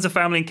got tons of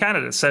family in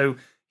Canada. So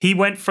he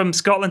went from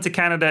Scotland to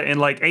Canada in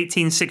like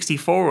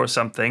 1864 or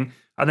something,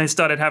 and then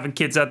started having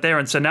kids out there.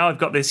 And so now I've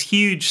got this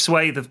huge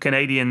swathe of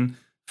Canadian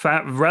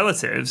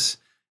relatives.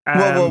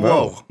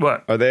 Whoa.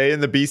 What? Are they in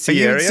the BC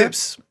area?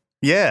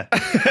 Yeah.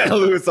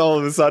 Lewis all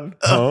of a sudden.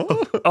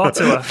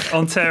 Ottawa,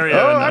 Ontario.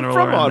 I'm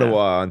from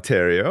Ottawa,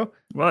 Ontario.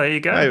 Well, there you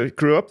go. I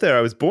grew up there.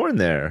 I was born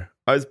there.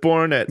 I was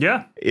born on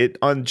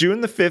June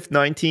the 5th,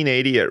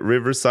 1980 at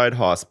Riverside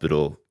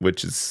Hospital,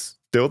 which is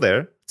still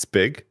there. It's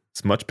big.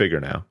 It's much bigger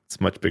now. It's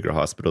a much bigger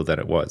hospital than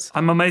it was.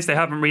 I'm amazed they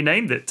haven't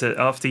renamed it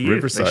after you.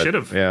 Riverside. They should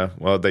have. Yeah.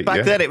 Well,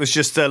 back then it was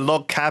just a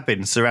log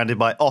cabin surrounded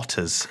by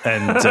otters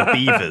and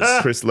beavers.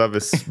 Chris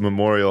Levis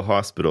Memorial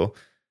Hospital.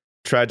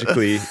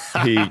 Tragically,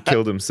 he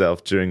killed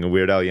himself during a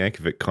Weird Al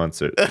Yankovic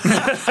concert.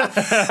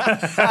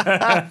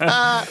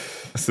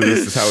 So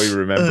this is how we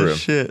remember him.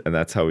 Shit. And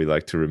that's how we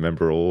like to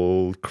remember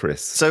old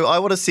Chris. So I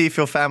want to see if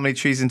your family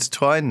tree's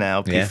intertwined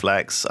now,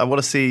 P-Flax. I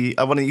want you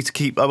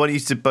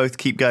to both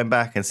keep going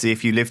back and see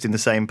if you lived in the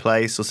same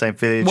place or same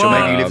village, or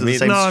maybe you lived in the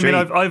same street.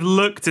 I mean, I've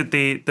looked at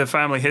the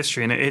family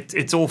history, and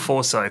it's all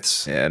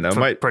Forsyths. Yeah, no,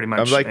 pretty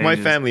much. My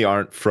family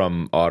aren't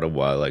from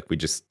Ottawa. Like, we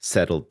just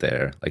settled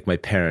there. Like, my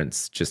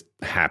parents just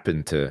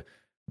happened to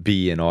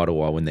be in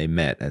Ottawa when they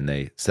met, and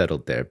they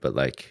settled there. But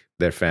like,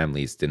 their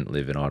families didn't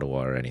live in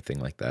Ottawa or anything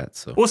like that.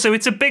 So also,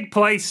 it's a big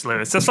place,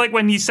 Lewis. That's like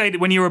when you say that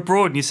when you're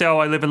abroad and you say, "Oh,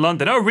 I live in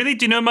London." Oh, really?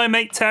 Do you know my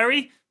mate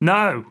Terry?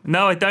 No,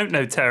 I don't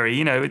know Terry.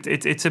 You know,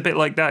 it's a bit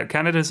like that.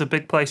 Canada's a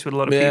big place with a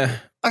lot of people.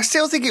 I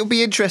still think it would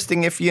be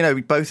interesting if,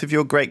 both of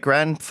your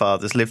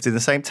great-grandfathers lived in the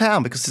same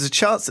town, because there's a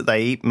chance that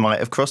they might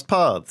have crossed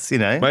paths,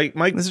 There's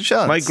a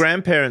chance. My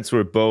grandparents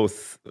were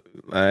both,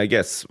 I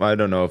guess, I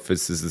don't know if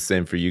this is the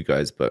same for you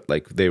guys, but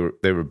like they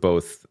were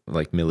both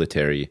like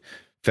military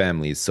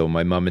families. So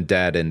my mom and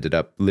dad ended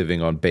up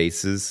living on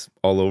bases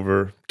all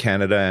over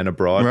Canada and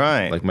abroad.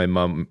 Right. Like, my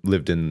mom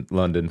lived in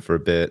London for a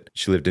bit.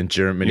 She lived in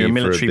Germany You're a for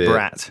a military bit.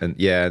 brat. And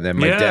then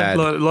my dad,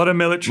 a lot of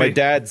military. my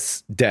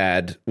dad's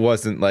dad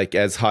wasn't like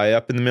as high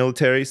up in the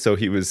military, so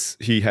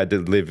he had to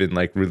live in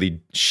like really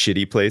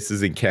shitty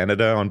places in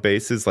Canada on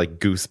bases, like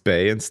Goose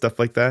Bay and stuff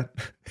like that.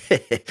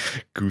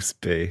 Goose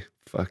Bay,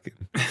 fucking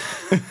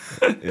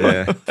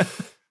yeah.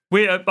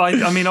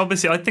 I mean,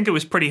 obviously, I think it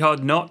was pretty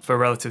hard not for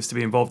relatives to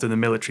be involved in the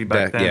military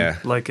back then. Yeah.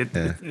 Like,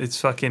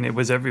 it's fucking, it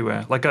was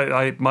everywhere.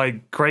 Like, my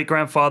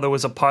great-grandfather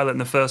was a pilot in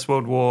the First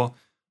World War,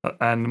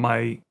 and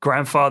my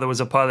grandfather was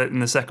a pilot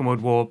in the Second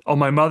World War. On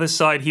my mother's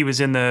side,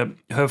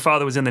 her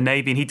father was in the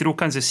Navy, and he did all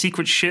kinds of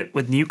secret shit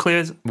with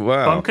nuclear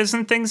bunkers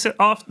and things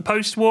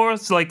post-war.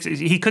 It's like,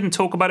 he couldn't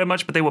talk about it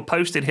much, but they were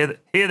posted here,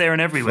 there,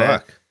 and everywhere.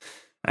 Fuck.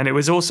 And it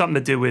was all something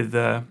to do with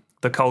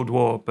the Cold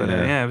War, but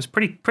it was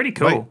pretty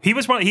cool. Right. He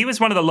was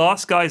one of the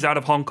last guys out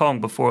of Hong Kong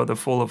before the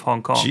fall of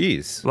Hong Kong.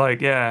 Jeez. Like,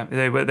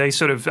 they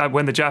sort of,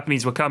 when the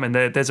Japanese were coming,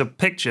 there's a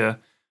picture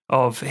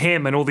of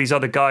him and all these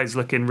other guys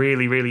looking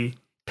really, really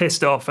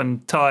pissed off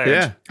and tired.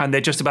 Yeah. And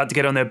they're just about to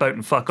get on their boat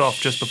and fuck off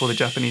just before the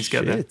Japanese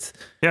get there.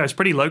 Yeah, it's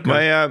pretty local.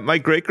 My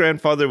great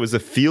grandfather was a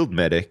field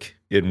medic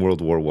in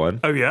World War One.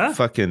 Oh yeah,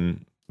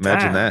 fucking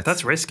imagine that.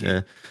 That's risky.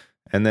 Yeah.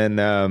 And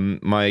then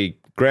my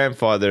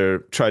grandfather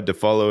tried to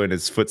follow in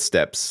his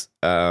footsteps,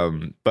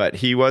 but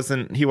he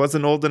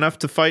wasn't old enough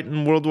to fight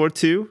in World War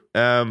II.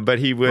 But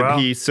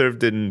he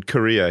served in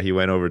Korea. He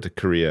went over to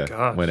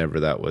Korea whenever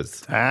that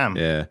was. Damn.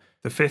 Yeah.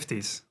 The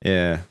 50s.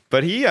 Yeah.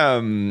 But he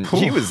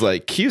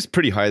was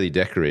pretty highly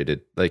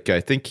decorated. Like, I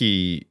think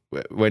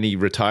when he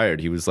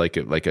retired, he was like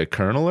a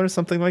colonel or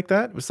something like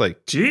that. It was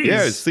like, jeez.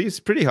 Yeah, he's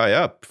pretty high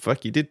up.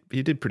 Fuck, he did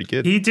pretty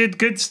good. He did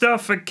good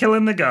stuff for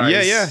killing the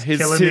guys. Yeah.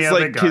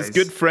 His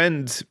good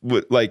friend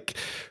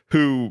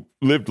who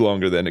lived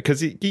longer than it,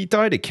 because he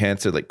died of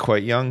cancer like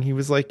quite young. He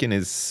was like in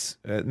his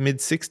mid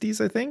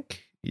 60s, I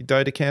think. He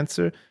died of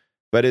cancer.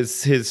 But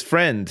his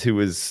friend, who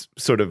was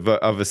sort of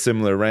a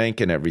similar rank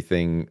and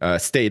everything,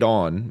 stayed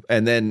on.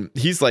 And then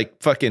he's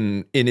like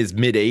fucking in his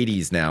mid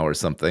 80s now or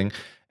something.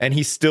 and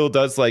he still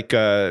does like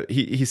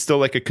he's still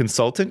like a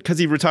consultant because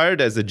he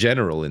retired as a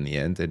general in the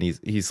end, and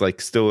he's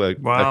like still a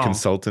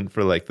consultant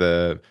for like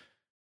the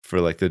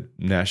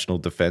national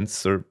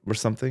defense or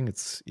something.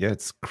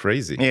 It's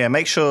crazy. Yeah,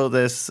 make sure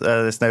there's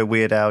no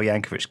Weird Al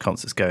Yankovic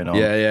concerts going on.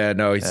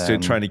 No, he's still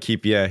trying to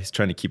keep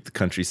the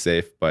country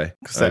safe by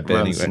because that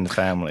runs in the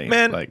family.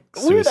 Man, like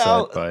Weird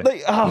Al,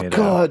 Weird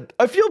Al.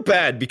 I feel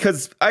bad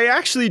because I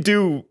actually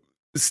do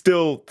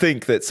still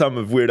think that some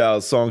of Weird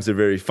Al's songs are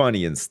very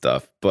funny and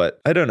stuff,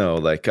 but I don't know.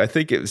 Like, I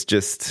think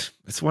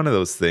it's one of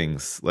those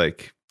things.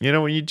 Like,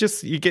 when you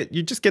just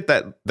get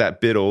that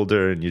bit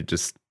older and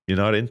you're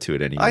not into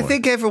it anymore. I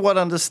think everyone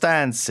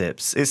understands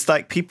Sips. It's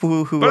like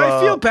people who But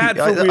I feel bad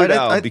for Weird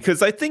Al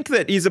because I think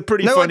that he's a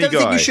pretty funny guy. No, I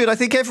don't think you should. I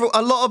think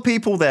a lot of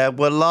people there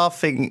were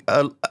laughing,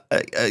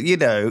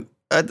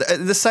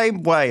 the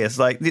same way as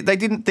like they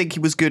didn't think he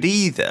was good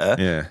either.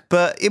 Yeah.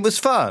 But it was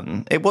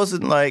fun. It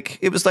wasn't like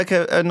it was like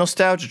a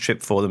nostalgia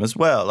trip for them as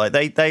well.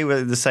 Like they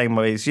were the same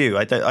way as you.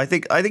 I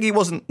think he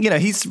wasn't.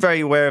 He's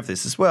very aware of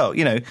this as well.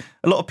 A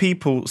lot of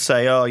people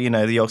say, oh, the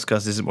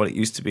Oscars isn't what it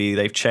used to be.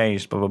 They've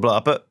changed, blah blah blah.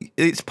 But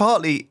it's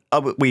partly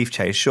we've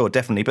changed, sure,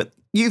 definitely. But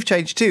you've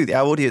changed too.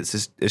 Our audience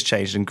has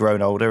changed and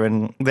grown older,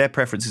 and their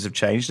preferences have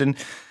changed. And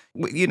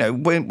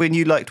when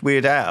you liked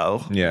Weird Al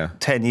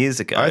 10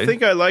 years ago. I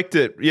think I liked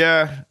it.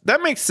 Yeah,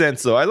 that makes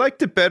sense, though. I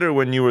liked it better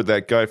when you were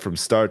that guy from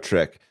Star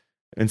Trek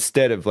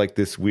instead of like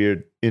this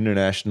weird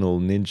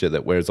international ninja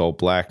that wears all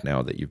black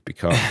now that you've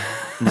become.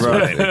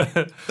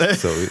 Right.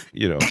 So,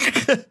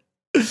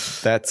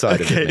 that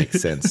side of it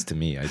makes sense to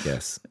me, I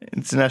guess.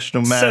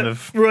 International man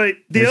of right.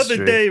 The mystery.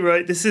 other day,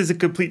 right, this is a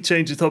complete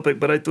change of topic,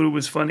 but I thought it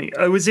was funny.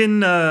 I was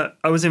in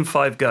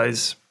Five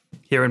Guys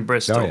here in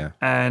Bristol,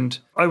 and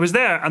I was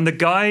there, and the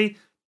guy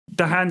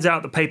that hands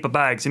out the paper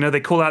bags, they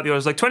call out the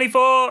orders like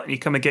 24, and you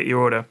come and get your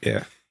order.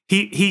 Yeah,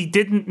 he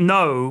didn't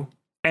know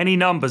any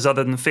numbers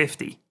other than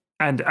 50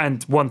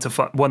 and 1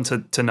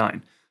 to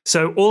 9.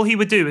 So all he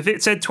would do, if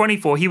it said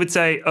 24, he would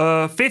say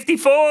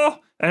 54,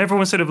 and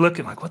everyone was sort of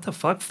looking like, what the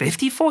fuck,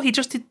 54? He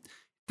just did.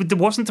 There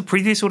wasn't the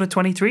previous order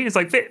 23. It's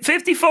like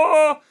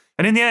 54,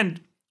 and in the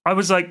end, I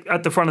was like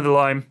at the front of the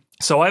line.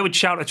 So I would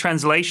shout a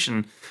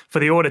translation for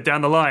the order down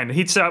the line.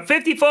 He'd shout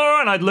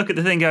 54, and I'd look at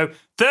the thing and go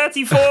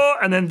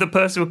 34, and then the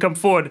person would come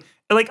forward.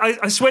 Like,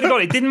 I swear to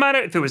God, it didn't matter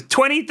if it was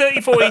 20,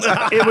 34,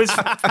 it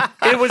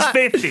was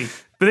 50.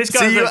 But this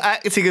guy so you're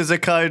acting as a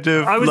kind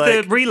of I was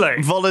the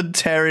relay.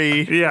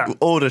 Voluntary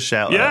order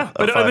shouter. Yeah,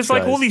 but it was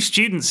like all these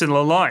students in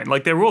the line.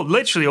 Like, they were all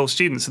literally all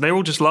students, and they were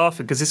all just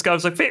laughing because this guy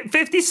was like,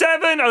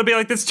 57? I'd be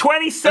like, there's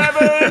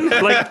 27!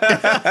 Like,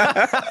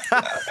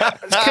 I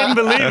just couldn't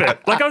believe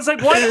it. Like, I was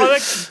like, what?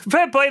 Like,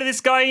 fair play to this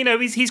guy,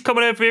 he's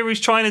coming over here, he's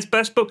trying his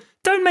best, but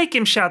don't make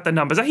him shout the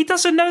numbers. Like, he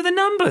doesn't know the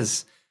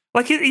numbers.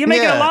 Like, you're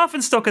making a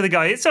laughing stock of the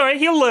guy. It's all right.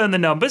 He'll learn the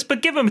numbers,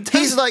 but give him a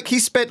 10. He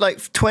spent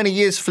like 20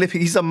 years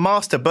flipping. He's a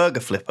master burger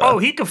flipper. Oh,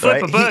 he can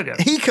flip a burger.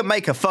 He can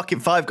make a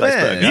fucking Five Guys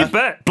burger. You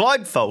bet.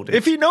 Blindfolded.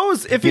 If he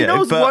knows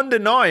 1 to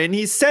 9,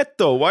 he's set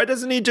though. Why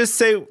doesn't he just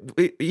say,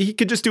 he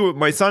could just do what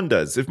my son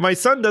does. If my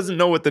son doesn't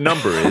know what the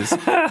number is,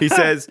 he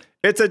says,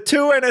 it's a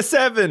 2 and a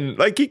 7.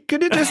 Like, he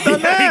could have just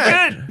done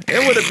that. He could.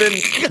 It would have been.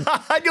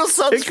 Your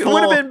son's It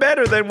would have been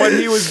better than what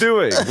he was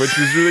doing, which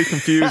was really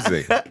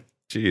confusing.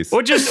 Jeez.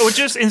 Or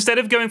just instead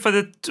of going for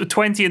the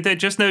 20 and 30,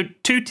 just know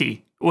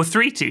 2T or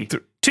 3T.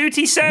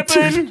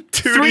 2T7,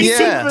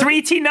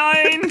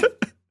 3T9.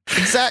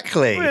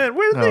 Exactly. Man,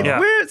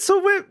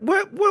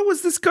 what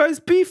was this guy's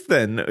beef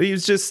then? He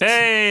was just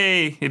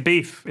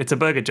beef. It's a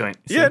burger joint.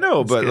 Yeah,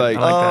 no, but like,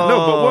 that.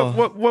 No,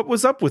 but what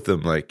was up with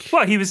him? Like,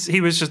 well, he was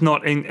just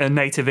not a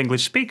native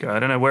English speaker.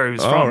 I don't know where he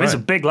was from. Right. He's a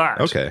big lad.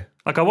 Okay.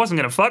 Like, I wasn't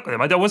going to fuck with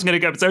him. I wasn't going to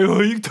go up and say,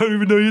 oh, you don't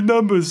even know your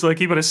numbers. Like,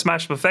 he would have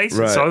smashed my face.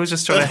 Right. So I was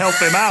just trying to help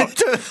him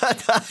out.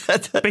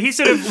 But he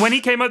sort of, when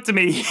he came up to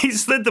me, he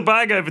slid the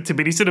bag over to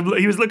me. And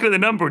he was looking at the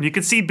number, and you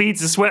could see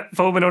beads of sweat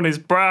foaming on his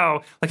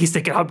brow. Like, he's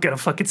thinking, I'm going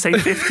to fucking say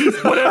 50,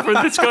 whatever.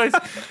 And this guy's...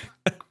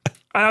 And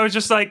I was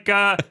just like,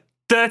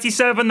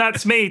 37,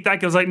 that's me. That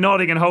guy was like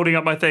nodding and holding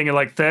up my thing and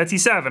like,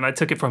 37. I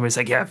took it from him. He's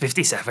like, yeah,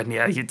 57.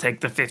 Yeah, you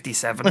take the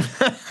 57.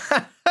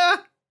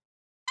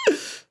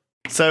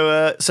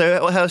 So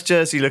how's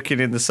Jersey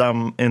looking in the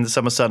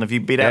summer sun? Have you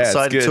been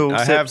outside at all?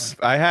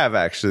 I have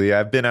actually.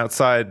 I've been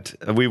outside.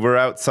 We were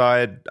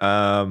outside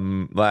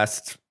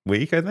last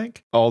week, I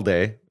think, all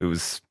day. It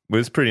was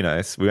pretty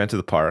nice. We went to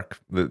the park.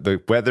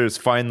 The weather's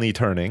finally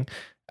turning.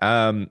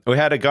 We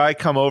had a guy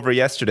come over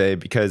yesterday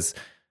because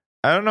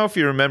I don't know if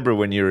you remember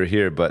when you were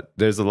here, but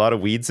there's a lot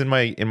of weeds in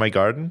my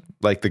garden.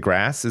 Like, the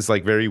grass is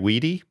like very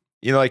weedy.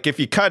 Like, if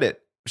you cut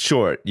it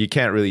short, you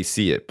can't really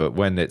see it, but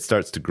when it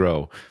starts to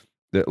grow,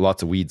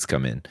 lots of weeds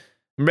come in.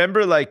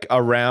 Remember, like,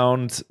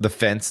 around the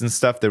fence and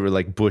stuff, there were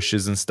like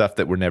bushes and stuff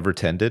that were never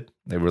tended.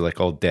 They were like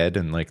all dead,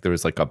 and like there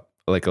was like a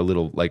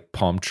little like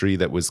palm tree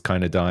that was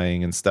kind of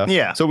dying and stuff.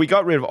 Yeah. So we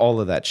got rid of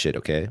all of that shit.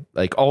 Okay,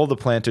 like all the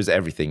planters,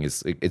 everything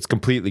it's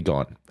completely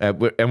gone,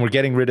 and we're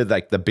getting rid of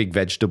like the big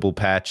vegetable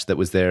patch that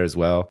was there as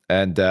well.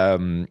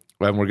 And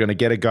and we're gonna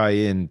get a guy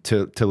in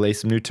to lay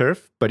some new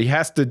turf, but he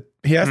has to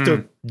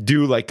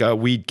do like a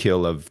weed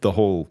kill of the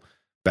whole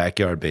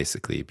backyard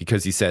basically,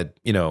 because he said,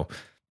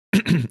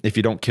 if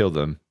you don't kill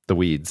the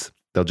weeds,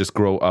 they'll just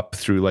grow up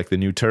through like the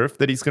new turf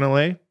that he's gonna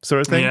lay,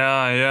 sort of thing.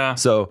 Yeah.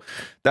 So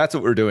that's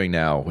what we're doing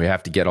now. We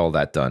have to get all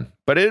that done,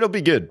 but it'll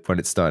be good when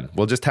it's done.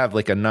 We'll just have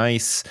like a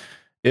nice.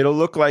 It'll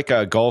look like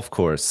a golf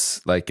course,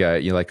 like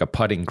a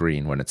putting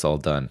green when it's all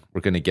done.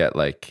 We're gonna get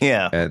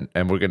and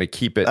we're gonna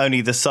keep it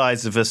only the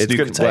size of a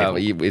snooker table.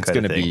 Well, it's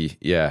gonna be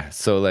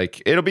So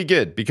like it'll be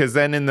good, because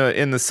then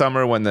in the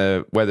summer when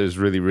the weather's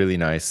really really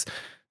nice,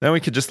 then we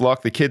could just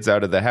lock the kids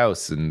out of the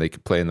house and they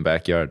could play in the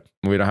backyard.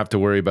 We don't have to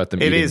worry about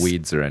them eating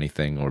weeds or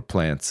anything or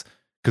plants,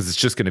 because it's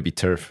just gonna be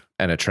turf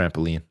and a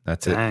trampoline.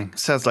 That's it.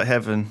 Sounds like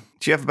heaven.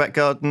 Do you have a back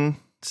garden,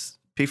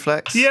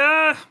 P-Flex?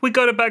 Yeah, we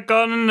got a back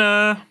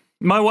garden.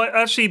 My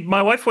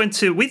wife went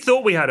to. We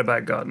thought we had a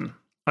back garden.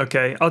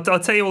 Okay, I'll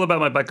tell you all about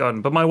my back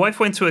garden. But my wife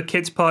went to a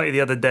kids' party the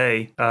other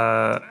day,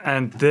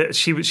 and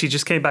she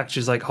just came back.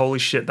 She's like, "Holy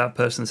shit, that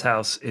person's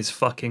house is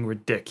fucking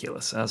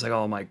ridiculous." And I was like,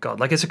 "Oh my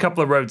god!" Like, it's a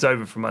couple of roads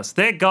over from us.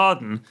 Their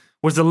garden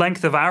was the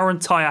length of our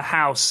entire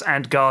house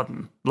and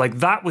garden.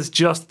 Like, that was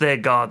just their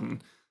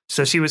garden.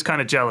 So she was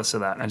kind of jealous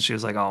of that, and she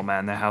was like, "Oh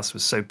man, their house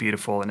was so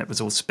beautiful, and it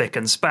was all spick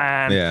and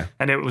span,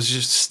 and it was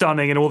just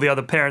stunning." And all the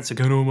other parents are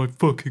going, "Oh my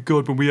fucking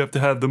god, when we have to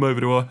have them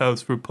over to our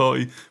house for a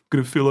party, I'm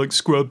gonna feel like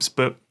scrubs."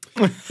 But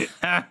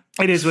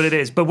it is what it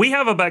is. But we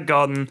have a back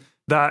garden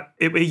that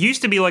it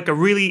used to be like a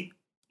really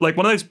like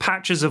one of those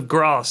patches of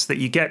grass that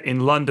you get in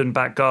London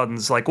back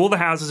gardens. Like, all the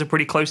houses are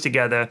pretty close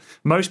together.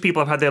 Most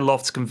people have had their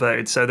lofts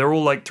converted, so they're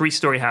all like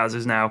 3-story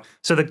houses now.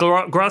 So the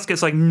grass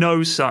gets like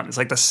no sun. It's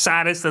like the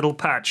saddest little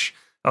patch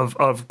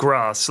of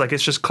grass. Like,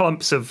 it's just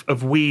clumps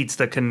of weeds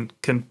that can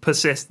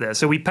persist there.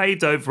 So we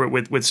paved over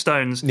it with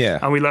stones,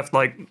 and we left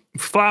like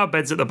flower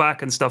beds at the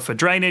back and stuff for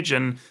drainage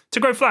and to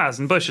grow flowers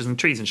and bushes and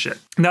trees and shit.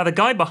 Now, the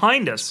guy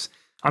behind us,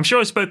 I'm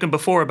sure I've spoken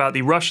before about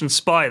the Russian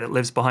spy that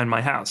lives behind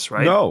my house,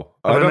 right? No,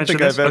 I don't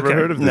think I've ever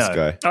heard of this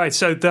guy. All right,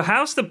 so the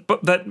house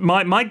that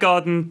my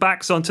garden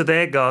backs onto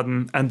their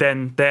garden and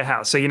then their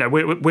house. So,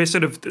 we're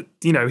sort of,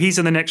 he's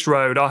in the next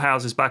road, our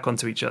houses back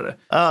onto each other.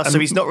 So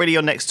he's not really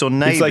your next door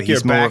neighbor. He's like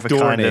your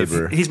backdoor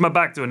neighbor. He's my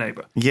backdoor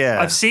neighbor.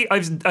 Yeah.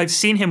 I've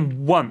seen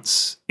him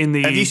once in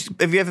the...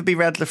 Have you ever been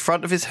around the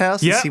front of his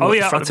house? Yeah,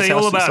 I'll tell you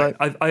all about it.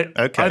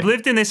 Okay. I've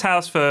lived in this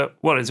house for,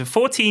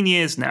 14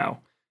 years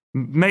now.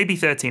 Maybe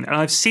 13. And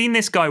I've seen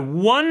this guy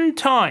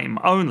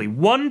only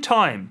one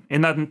time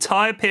in that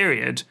entire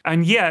period.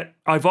 And yet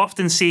I've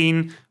often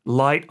seen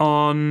light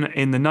on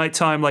in the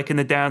nighttime, like in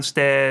the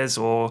downstairs,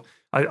 or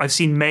I've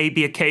seen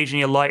maybe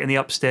occasionally a light in the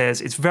upstairs.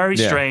 It's very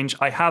strange.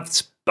 I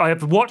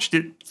have watched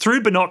it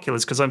through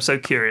binoculars because I'm so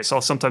curious. I'll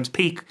sometimes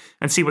peek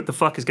and see what the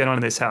fuck is going on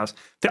in this house.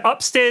 The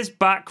upstairs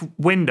back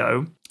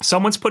window,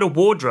 someone's put a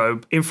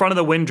wardrobe in front of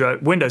the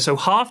window, so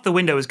half the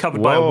window is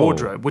covered by a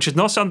wardrobe, which is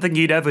not something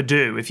you'd ever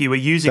do if you were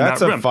using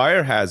that room. That's a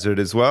fire hazard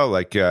as well.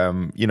 Like,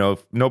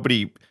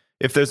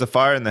 if there's a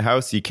fire in the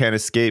house, you can't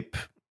escape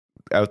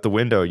out the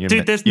window. You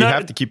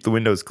have to keep the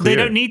windows clear.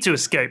 They don't need to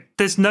escape.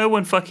 There's no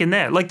one fucking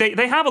there. Like,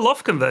 they have a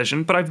loft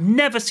conversion, but I've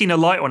never seen a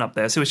light on up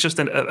there. So it's just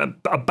an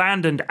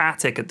abandoned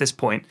attic at this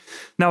point.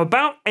 Now,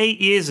 about 8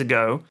 years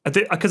ago,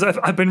 because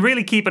I've been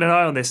really keeping an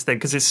eye on this thing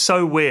because it's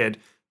so weird.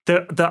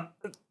 The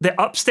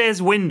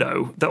upstairs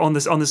window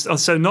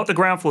so not the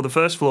ground floor, the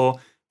first floor,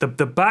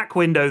 the back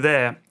window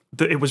there.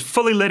 It was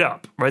fully lit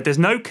up, right? There's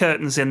no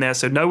curtains in there,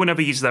 so no one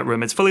ever uses that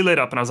room. It's fully lit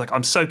up, and I was like,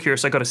 I'm so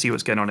curious. I got to see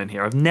what's going on in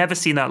here. I've never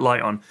seen that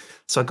light on.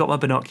 So I got my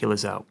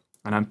binoculars out,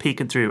 and I'm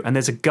peeking through, and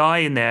there's a guy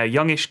in there, a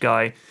youngish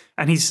guy,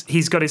 and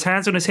he's got his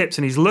hands on his hips,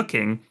 and he's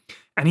looking,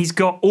 and he's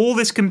got all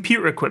this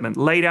computer equipment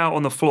laid out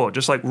on the floor,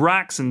 just like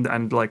racks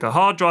and like a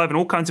hard drive and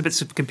all kinds of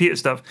bits of computer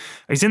stuff.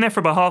 He's in there for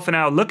about half an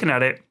hour looking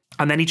at it,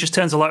 and then he just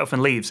turns the light off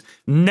and leaves.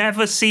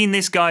 Never seen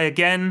this guy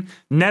again.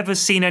 Never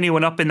seen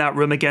anyone up in that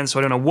room again, so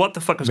I don't know what the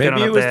fuck was going on up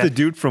there. Maybe it was the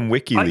dude from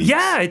WikiLeaks.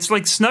 Yeah, it's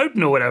like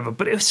Snowden or whatever,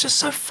 but it was just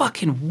so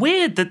fucking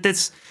weird that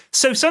this...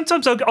 So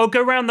sometimes I'll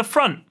go around the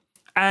front,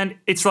 and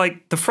it's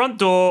like the front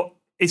door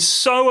is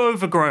so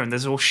overgrown.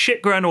 There's all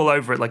shit growing all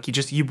over it. Like,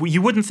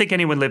 you wouldn't think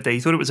anyone lived there.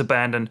 You thought it was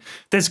abandoned.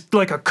 There's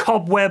like a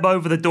cobweb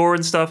over the door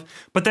and stuff.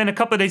 But then a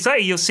couple of days later,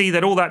 you'll see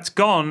that all that's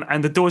gone,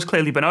 and the door's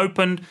clearly been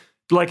opened.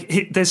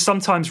 Like, there's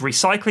sometimes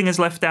recycling is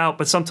left out,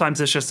 but sometimes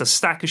there's just a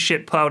stack of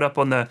shit piled up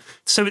on the...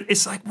 So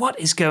it's like, what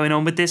is going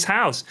on with this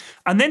house?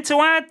 And then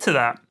to add to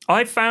that,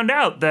 I found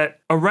out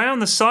that around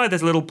the side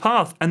there's a little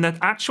path, and that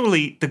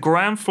actually the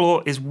ground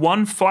floor is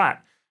one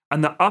flat,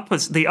 and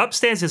the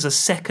upstairs is a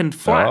second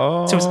flat.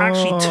 Oh. So it's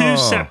actually two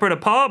separate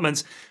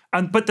apartments.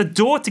 But the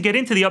door to get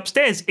into the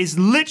upstairs is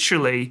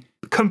literally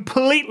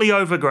completely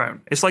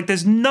overgrown. It's like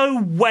there's no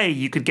way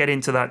you could get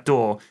into that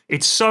door.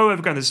 It's so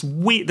overgrown.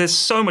 There's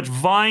so much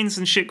vines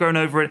and shit growing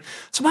over it.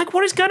 So I'm like,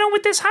 what is going on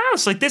with this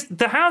house? Like,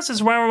 the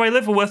houses where I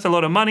live are worth a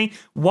lot of money.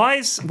 Why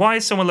is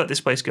someone let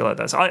this place go like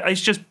that? So it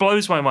just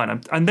blows my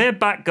mind. And their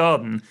back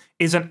garden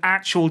is an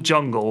actual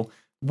jungle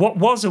what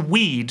was a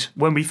weed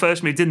when we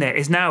first moved in there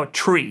is now a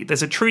tree.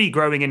 There's a tree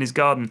growing in his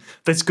garden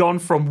that's gone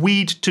from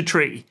weed to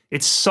tree.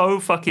 It's so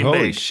fucking big.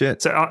 Holy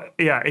shit. So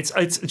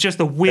it's just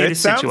the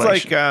weirdest situation.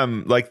 It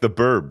sounds like The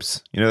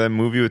Burbs. You know that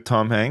movie with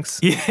Tom Hanks?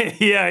 Yeah,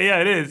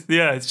 it is.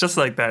 Yeah, it's just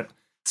like that.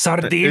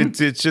 Sardine.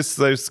 It's just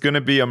there's going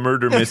to be a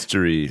murder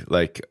mystery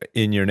like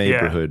in your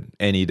neighborhood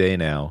any day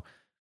now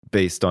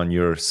based on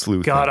your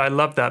sleuthing. God, I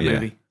love that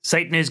movie.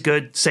 Satan is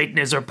good. Satan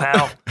is our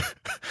pal.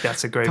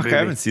 That's a great movie. I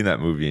haven't seen that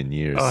movie in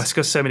years. Oh, it's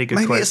got so many good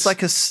maybe quotes. It's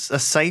like a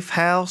safe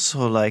house,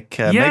 or like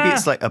maybe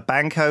it's like a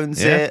bank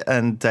owns it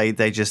and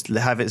they just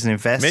have it as an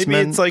investment.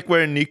 Maybe it's like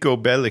where Nico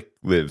Bellic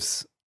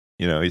lives.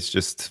 You know, he's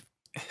just...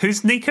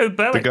 Who's Nico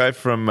Bellic? The guy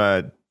from...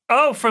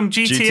 from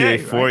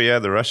GTA 4, right? Yeah,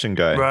 the Russian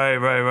guy.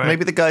 Right.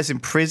 Maybe the guy's in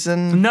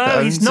prison.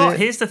 No, he's not. It.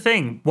 Here's the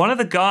thing. One of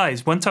the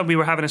guys, one time we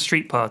were having a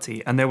street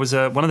party, and there was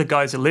one of the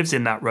guys that lives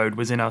in that road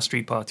was in our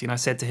street party, and I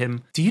said to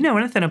him, "Do you know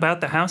anything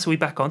about the house we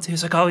back onto?" He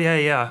was like, "Oh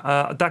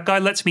yeah. That guy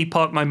lets me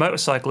park my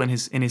motorcycle in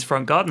his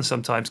front garden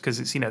sometimes because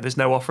it's there's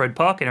no off-road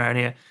parking around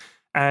here."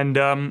 And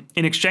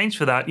in exchange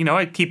for that,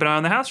 I keep an eye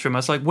on the house for him. I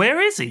was like,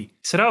 "Where is he?" He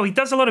said, "Oh, he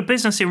does a lot of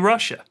business in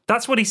Russia."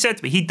 That's what he said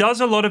to me. He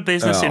does a lot of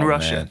business in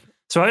Russia. Man.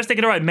 So I was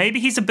thinking, all right, maybe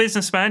he's a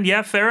businessman.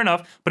 Yeah, fair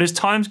enough. But as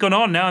time's gone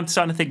on, now I'm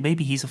starting to think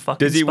maybe he's a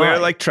fucking Does he spy. wear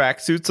like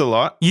tracksuits a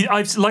lot?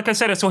 Like I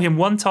said, I saw him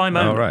one time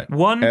only. Oh, right.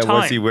 One time.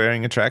 Was he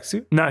wearing a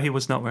tracksuit? No, he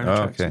was not wearing a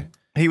tracksuit. Okay.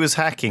 He was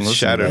hacking.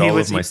 Shattered all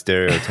of my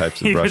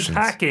stereotypes of he Russians. was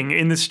hacking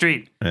in the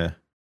street. Yeah.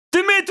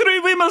 Dimitri,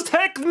 we must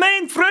hack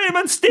mainframe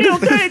and steal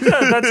data.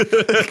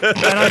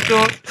 And I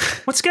thought,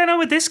 what's going on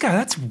with this guy?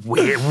 That's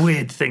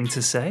weird thing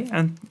to say.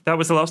 And that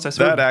was the last I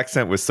saw. That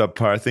accent was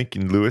subpar. I think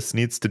Lewis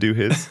needs to do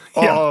his.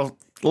 Oh,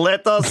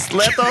 let us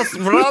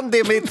run,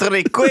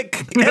 Dimitri, quick!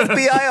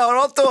 FBI are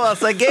onto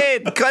us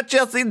again! Catch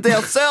us in their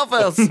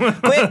servers!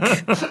 Quick!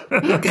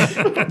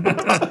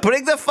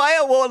 Bring the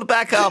firewall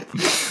back up!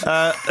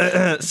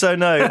 So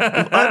no,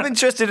 I'm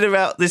interested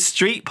about this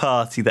street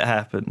party that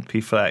happened,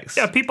 P-Flax.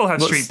 Yeah, people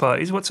have street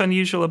parties. What's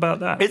unusual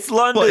about that? It's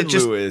London,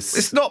 Lewis.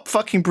 It's not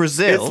fucking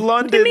Brazil. It's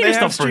London. They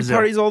have street Brazil?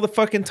 parties all the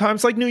fucking time.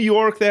 It's like New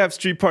York. They have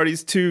street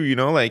parties too,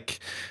 like...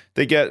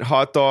 They get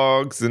hot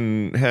dogs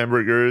and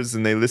hamburgers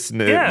and they listen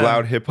to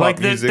loud hip hop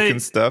music and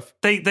stuff.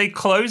 They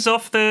close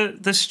off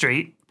the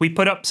street. We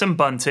put up some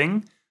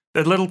bunting.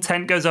 The little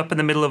tent goes up in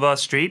the middle of our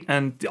street,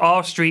 and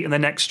our street and the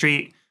next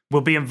street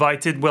will be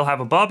invited. We'll have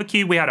a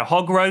barbecue. We had a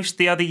hog roast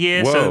the other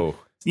year. Whoa.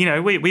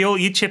 So,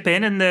 you chip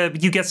in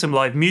and you get some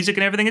live music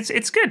and everything.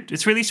 It's good.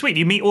 It's really sweet.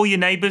 You meet all your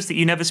neighbors that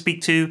you never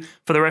speak to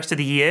for the rest of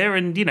the year,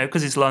 and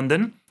because it's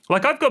London.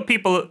 Like I've got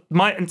people.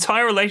 My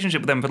entire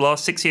relationship with them for the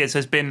last 6 years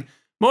has been.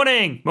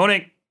 Morning,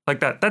 like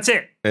that. That's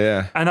it.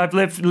 Yeah. And I've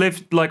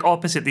lived like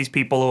opposite these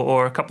people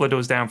or a couple of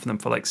doors down from them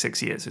for like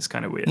 6 years. It's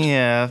kind of weird.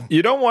 Yeah.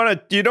 You don't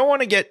want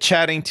to get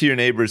chatting to your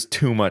neighbors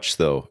too much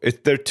though.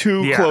 They're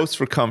too close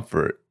for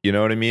comfort. You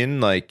know what I mean?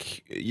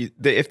 Like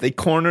if they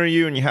corner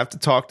you and you have to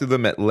talk to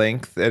them at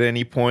length at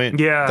any point,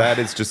 that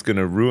is just going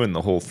to ruin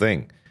the whole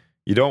thing.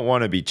 You don't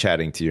want to be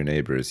chatting to your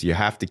neighbors. You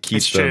have to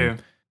keep them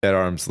at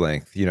arm's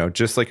length,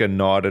 just like a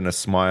nod and a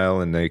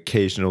smile and the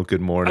occasional good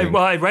morning.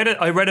 I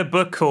read a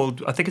book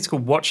called, I think it's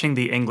called Watching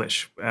the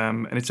English,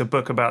 and it's a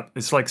book about,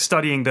 it's like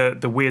studying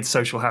the weird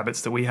social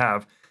habits that we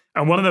have.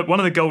 And one of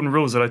the golden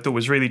rules that I thought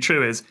was really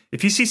true is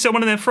if you see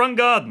someone in their front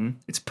garden,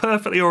 it's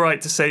perfectly all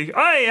right to say,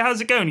 "Hey, how's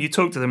it going?" You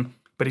talk to them.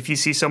 But if you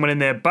see someone in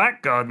their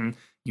back garden,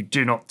 you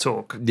do not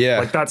talk. Yeah.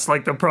 Like that's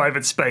like the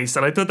private space.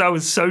 And I thought that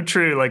was so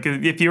true. Like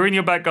if you're in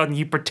your back garden,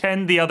 you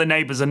pretend the other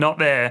neighbors are not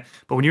there.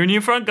 But when you're in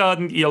your front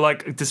garden, you're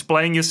like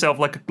displaying yourself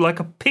like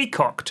a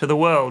peacock to the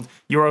world.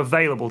 You're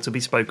available to be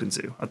spoken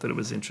to. I thought it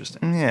was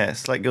interesting. Yeah,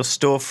 it's like your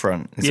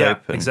storefront is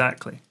open.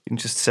 Exactly. You can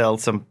just sell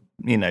some,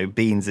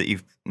 beans that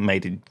you've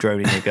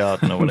grown in your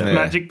garden or whatever.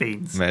 Magic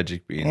beans.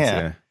 Magic beans,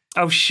 yeah.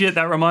 Oh shit,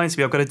 that reminds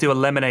me. I've got to do a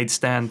lemonade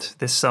stand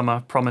this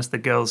summer. Promised the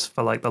girls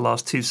for like the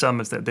last 2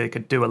 summers that they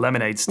could do a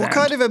lemonade stand. What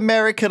kind of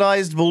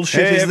Americanized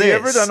bullshit is have this? You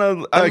ever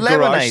done a garage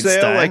lemonade sale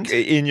stand? like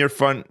in your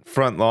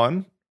front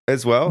lawn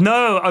as well?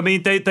 No, I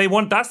mean they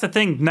want. That's the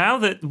thing. Now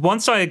that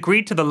once I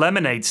agreed to the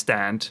lemonade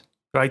stand,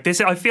 right?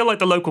 I feel like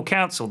the local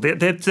council.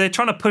 They're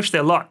trying to push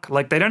their luck.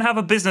 Like they don't have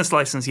a business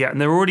license yet, and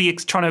they're already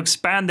trying to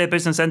expand their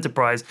business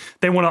enterprise.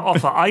 They want to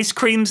offer ice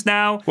creams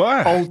now,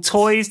 What? old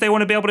toys. They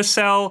want to be able to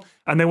sell.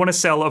 And they want to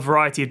sell a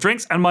variety of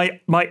drinks. And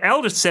my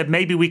eldest said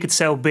maybe we could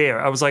sell beer.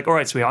 I was like, all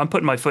right, sweetheart, I'm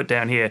putting my foot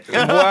down here.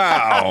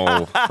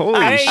 Wow.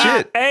 Holy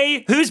shit.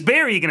 A, whose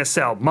beer are you going to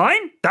sell?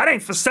 Mine? That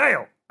ain't for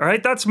sale. All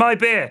right, that's my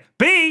beer.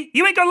 B,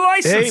 you ain't got a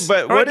license. Hey,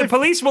 but all right, what the if-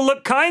 police will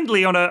look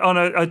kindly on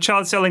a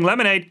child selling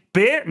lemonade.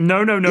 Beer?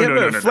 No.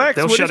 Flex,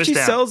 They'll what shut if us she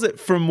down. sells it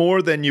for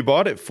more than you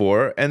bought it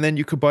for, and then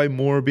you could buy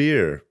more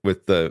beer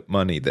with the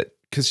money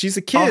because she's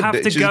a kid. I'll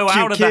have to She's a go cute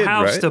out of the kid,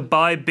 house right? to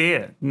buy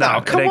beer. No,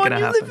 it come ain't on, gonna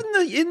you happen.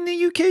 live in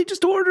the UK.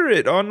 Just order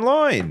it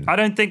online.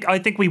 I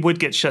think we would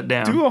get shut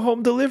down. Do a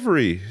home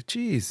delivery.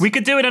 Jeez. We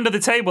could do it under the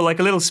table like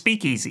a little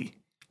speakeasy.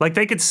 Like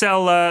they could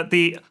sell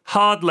the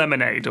hard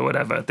lemonade or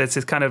whatever.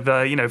 That's kind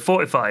of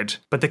fortified,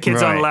 but the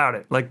kids aren't Right. allowed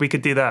it. Like we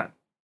could do that.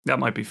 That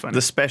might be funny.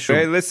 The special.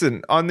 Hey,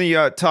 listen, on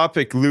the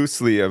topic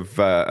loosely of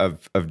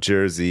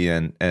Jersey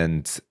and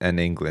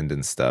England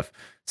and stuff.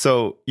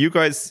 So you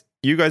guys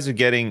are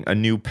getting a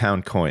new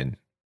pound coin,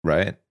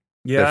 right?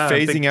 Yeah, they're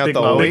phasing out the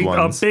old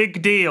ones. A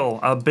big deal.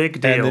 And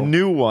the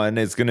new one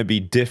is going to be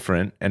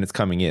different, and it's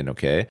coming in,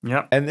 okay?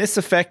 Yeah. And this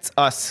affects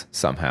us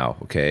somehow,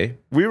 okay?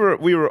 We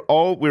were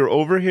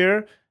over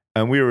here,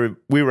 and we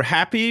were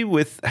happy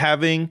with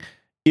having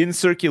in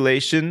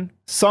circulation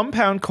some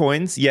pound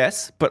coins,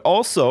 yes, but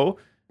also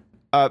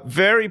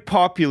very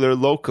popular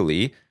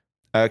locally,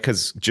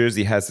 because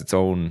Jersey has its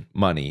own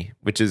money,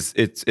 which is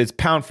it's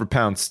pound for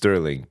pound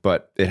sterling,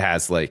 but it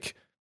has like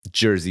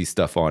Jersey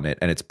stuff on it,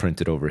 and it's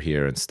printed over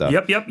here and stuff.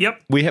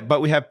 Yep. We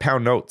have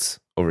pound notes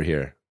over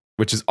here,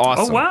 which is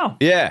awesome. Oh wow,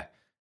 yeah.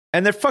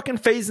 And they're fucking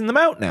phasing them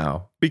out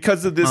now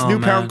because of this new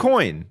pound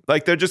coin.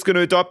 Like they're just going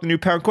to adopt the new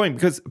pound coin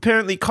because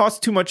apparently it costs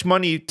too much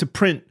money to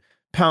print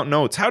pound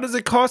notes. How does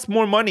it cost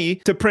more money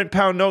to print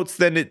pound notes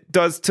than it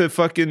does to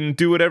fucking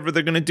do whatever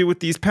they're going to do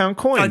with these pound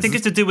coins? I think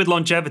it's to do with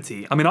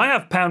longevity. I mean, I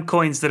have pound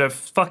coins that are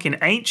fucking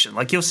ancient.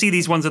 Like you'll see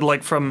these ones that are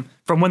like from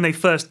when they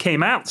first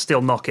came out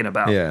still knocking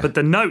about. Yeah. But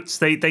the notes,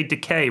 they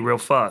decay real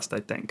fast, I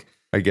think.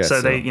 I guess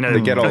so. They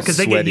get all because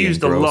they get sweaty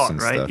used a and gross lot,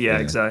 and right? stuff, Yeah,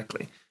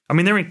 exactly. I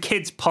mean, they're in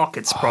kids'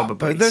 pockets probably.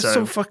 But they're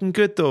so fucking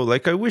good though.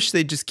 Like I wish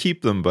they just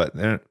keep them, but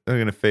they're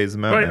going to phase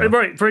them out now.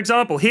 Right. For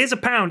example, here's a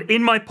pound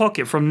in my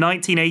pocket from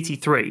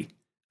 1983.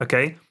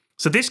 Okay.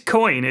 So this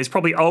coin is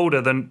probably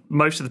older than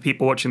most of the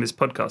people watching this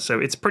podcast. So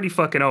it's pretty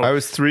fucking old. I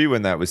was 3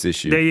 when that was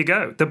issued. There you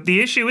go.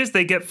 The issue is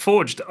they get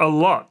forged a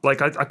lot.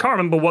 Like I can't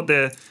remember what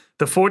the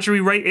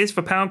forgery rate is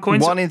for pound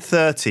coins. 1 in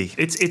 30.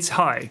 It's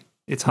high.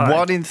 It's high.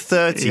 1 in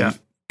 30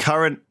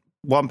 current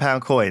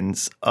 £1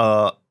 coins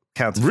are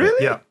counterfeit.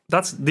 Really? Yeah.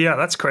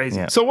 That's crazy.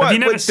 Yeah. So what? Have you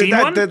never seen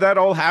one? Did that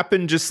all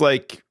happen just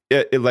like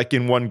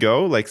in one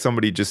go? Like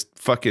somebody just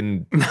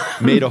fucking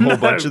made a whole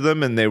bunch of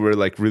them and they were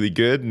like really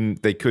good and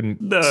they couldn't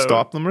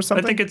stop them or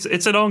something? I think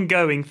it's an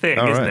ongoing thing,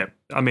 isn't it?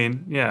 I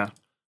mean, yeah.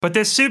 But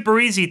they're super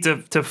easy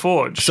to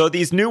forge. So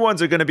these new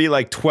ones are going to be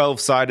like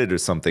 12-sided or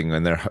something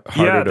and they're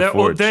harder to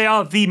forge. They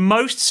are the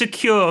most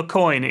secure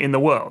coin in the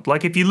world.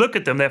 Like if you look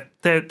at them,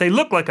 they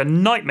look like a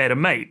nightmare to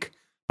make,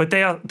 but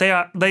they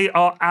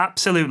are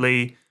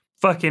absolutely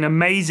fucking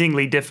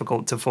amazingly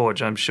difficult to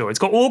forge, I'm sure. It's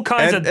got all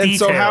kinds of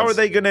details. And so how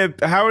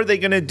are they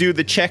gonna do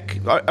the check?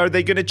 Are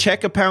they gonna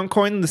check a pound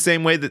coin the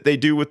same way that they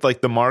do with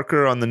like the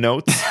marker on the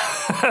notes?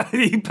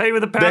 You pay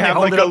with a pound. They have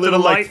like a little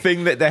like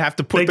thing that they have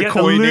to put the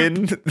coin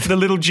in. The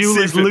little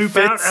jeweler's loop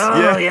out.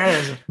 Oh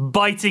yeah,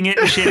 biting it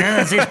and shit.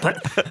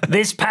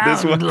 This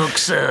pound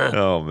looks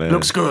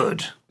looks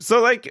good. So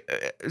like,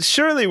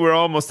 surely we're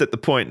almost at the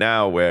point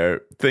now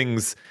where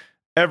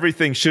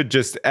everything should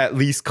just at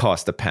least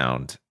cost a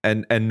pound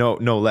and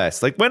no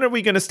less. Like when are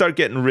we going to start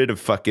getting rid of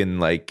fucking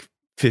like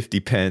 50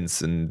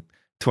 pence and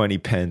 20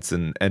 pence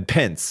and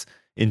pence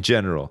in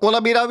general? Well, I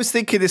mean, I was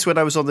thinking this when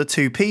I was on the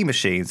 2p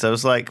machines. I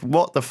was like,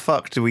 what the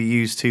fuck do we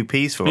use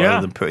 2p's for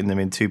other than putting them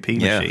in 2p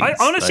machines? I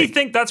honestly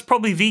think that's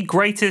probably the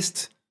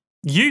greatest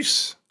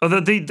use. I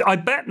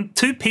bet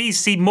 2p's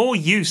see more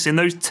use in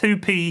those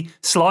 2p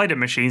slider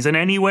machines than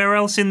anywhere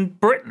else in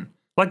Britain.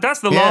 Like, that's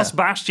the last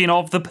bastion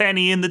of the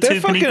penny in the They're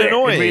 2p fucking bit.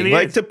 annoying. It really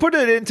like, is. to put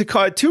it into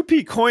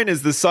 2p coin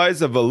is the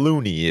size of a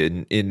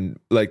loonie in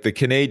like the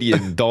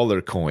Canadian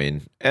dollar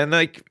coin. And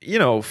like, you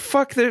know,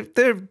 fuck,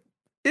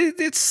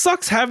 it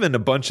sucks having a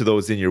bunch of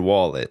those in your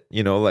wallet.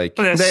 You know, like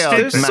They're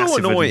they're so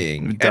massive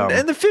annoying.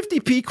 And the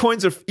 50p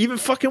coins are even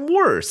fucking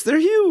worse. They're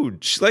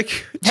huge. Like,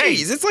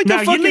 jeez, it's like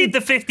now a fucking... you leave the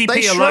 50p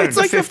They alone. It's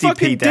like a 50p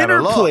fucking down a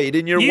dinner lot. plate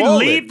in your You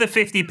wallet. leave the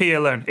 50p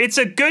alone. It's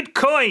a good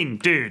coin,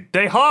 dude.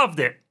 They halved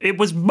it. It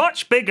was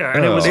much bigger,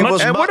 and it was It much.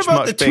 was And what much,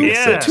 about much the bigger.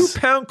 Yeah.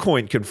 2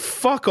 coin can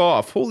fuck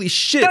off. Holy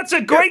shit. That's a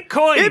great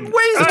coin. It weighs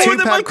The more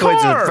than my £2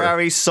 coins car. are a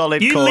very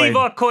solid You coin. leave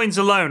our coins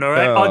alone, all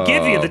right? I'll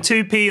give you the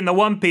 2p and the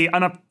 1p,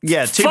 and a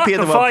 2p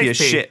and the 1p are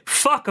shit.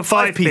 Fuck a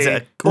 5p's 5p,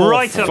 are awful.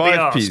 right up the 5p's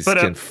arse. But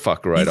can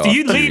fuck right off.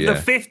 You too, leave yeah. the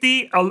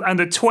 50 and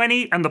the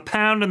 20 and the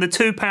pound and the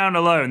 £2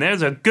 alone.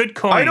 There's a good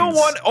coin. I don't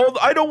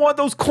want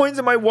those coins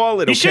in my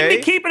wallet. You Okay,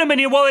 shouldn't be keeping them in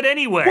your wallet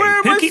anyway. Where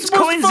am Who I keeps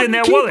supposed coins to in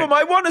their keep wallet? them?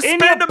 I want to In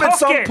spend your them at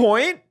some pocket.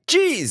 point.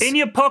 Jeez. In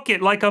your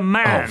pocket like a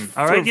man,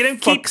 all right? You don't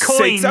keep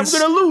coins. I'm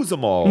going to lose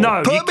them all.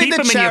 No, Put you them keep in the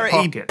them in your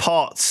charity pocket.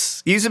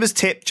 pots. Use them as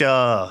tip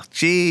jar.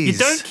 Jeez. You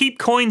don't keep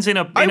coins in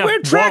a I wear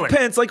track wallet.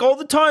 pants like all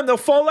the time. They'll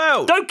fall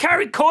out. Don't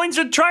carry coins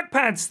and track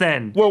pants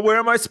then. Well, where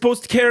am I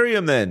supposed to carry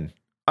them then?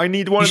 I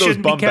need one of those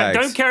bum bags.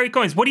 Don't carry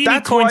coins. What do you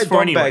That's need coins why for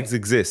bum anyway? bags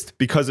exist,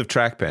 because of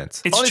track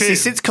pants. It's Honestly, true.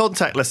 since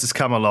contactless has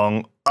come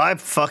along, I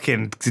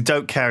fucking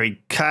don't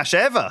carry cash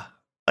ever.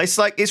 It's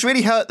like, it's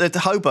really hurt the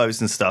hobos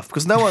and stuff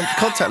because no one,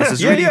 contactless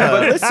has really hurt.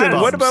 But listen,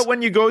 bums. what about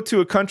when you go to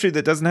a country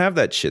that doesn't have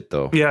that shit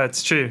though? Yeah,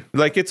 it's true.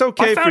 Like, it's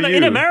okay I for found you. that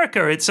in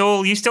America, it's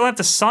all you still have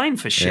to sign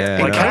for shit.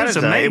 Yeah, like no. that's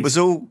Canada, amazing. it was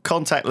all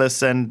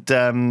contactless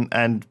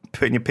and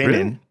putting your pin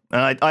Really? in.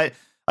 And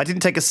I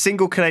didn't take a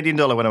single Canadian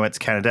dollar when I went to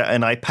Canada,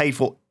 and I paid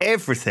for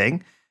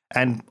everything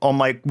and on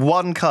my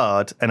one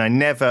card, and I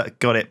never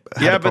got it.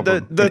 Yeah, but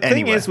the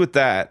thing is with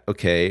that,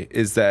 okay,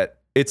 is that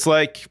It's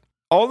like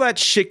all that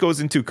shit goes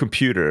into a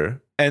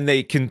computer, and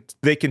they can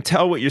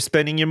tell what you're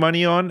spending your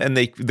money on, and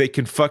they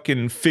can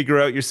fucking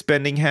figure out your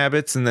spending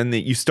habits, and then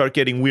you start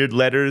getting weird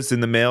letters in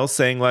the mail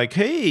saying like,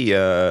 hey,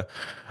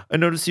 I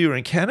noticed you were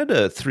in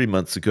Canada 3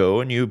 months ago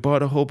and you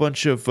bought a whole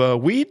bunch of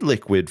weed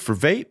liquid for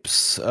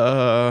vapes.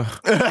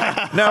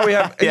 Now we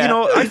have,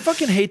 I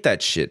fucking hate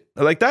that shit.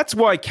 Like, that's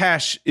why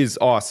cash is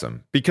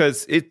awesome,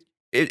 because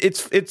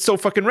it's so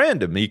fucking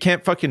random. You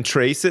can't fucking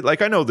trace it.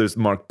 Like, I know there's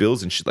marked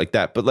bills and shit like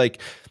that, but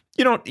like,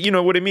 you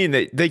know what I mean?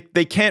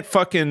 They can't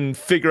fucking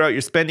figure out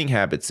your spending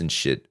habits and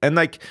shit. And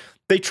like,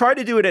 they try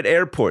to do it at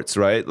airports,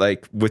 right?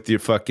 Like with your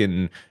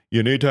fucking,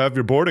 you need to have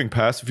your boarding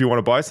pass if you want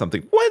to buy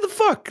something. Why the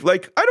fuck?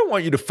 Like, I don't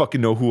want you to fucking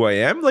know who I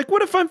am. Like,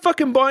 what if I'm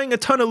fucking buying a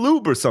ton of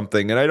lube or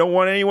something and I don't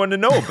want anyone to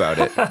know about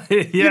it?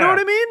 Yeah. You know what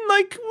I mean?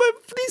 Like,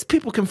 these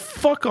people can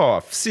fuck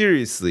off.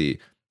 Seriously.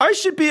 I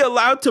should be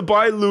allowed to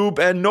buy lube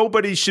and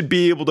nobody should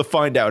be able to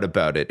find out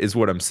about it, is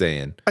what I'm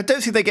saying. I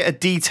don't think they get a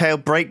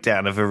detailed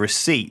breakdown of a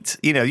receipt.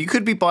 You know, you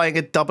could be buying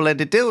a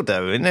double-ended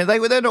dildo and they're not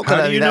going to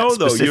How do you know,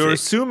 though? specific. You're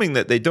assuming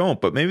that they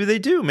don't, but maybe they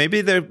do. Maybe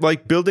they're,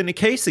 like, building a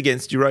case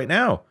against you right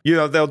now. You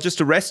know, they'll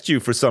just arrest you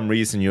for some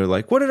reason. You're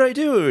like, what did I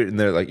do? And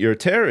they're like, you're a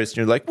terrorist. And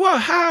you're like, well,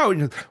 how?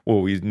 And well,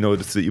 we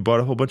noticed that you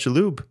bought a whole bunch of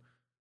lube.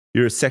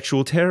 You're a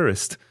sexual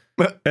terrorist.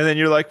 And then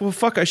you're like, well,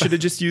 fuck, I should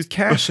have just used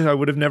cash and I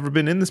would have never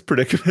been in this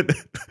predicament.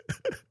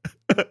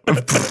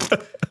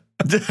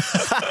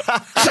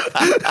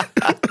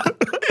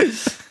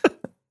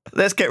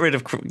 Let's get rid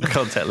of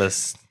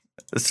contactless.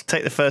 Let's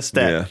take the first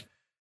step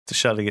to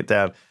shutting it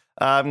down.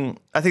 I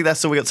think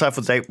that's all we got time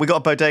for today. We got a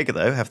bodega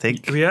though, I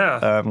think.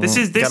 Yeah. This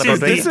is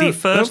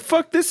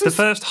the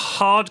first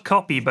hard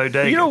copy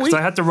bodega. Because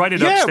I had to write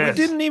it upstairs. Yeah, we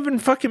didn't even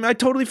fucking. I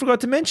totally forgot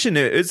to mention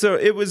it.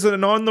 It was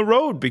an on the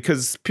road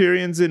because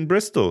Pyrion's in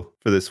Bristol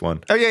for this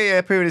one. Oh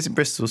yeah, Pyrion is in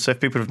Bristol. So if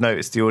people have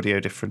noticed the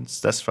audio difference,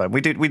 that's fine. We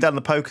done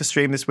the poker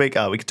stream this week.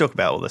 We could talk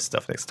about all this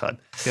stuff next time.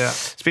 Yeah,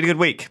 it's been a good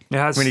week. It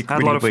has had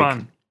a lot of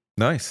fun.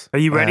 Nice. Are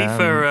you ready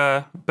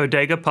for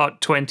Bodega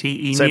Part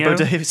 20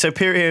 Enio? So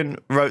Pyrion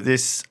wrote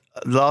this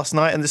last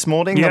night and this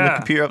morning on the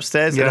computer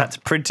upstairs and had to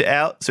print it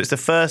out. So it's the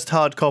first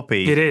hard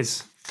copy. It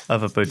is.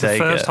 Of a bodega. The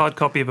first hard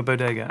copy of a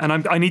bodega.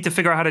 And I need to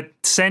figure out how to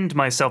send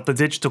myself the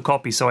digital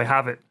copy so I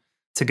have it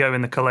to go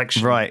in the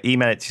collection. Right,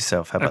 email it to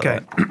yourself. How about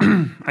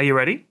that? Are you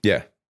ready?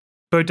 Yeah.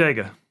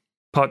 Bodega,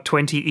 Part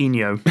 20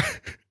 Enio.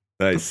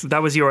 Nice.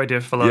 That was your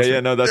idea for last week. Yeah,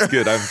 no, that's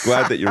good. I'm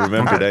glad that you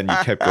remembered and you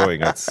kept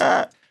going.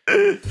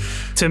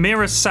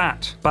 Tamira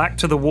sat back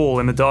to the wall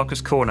in the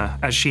darkest corner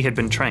as she had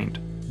been trained.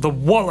 The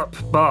Wallop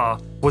Bar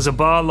was a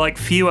bar like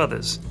few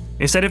others.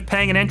 Instead of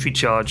paying an entry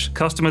charge,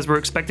 customers were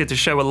expected to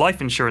show a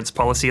life insurance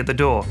policy at the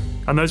door,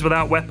 and those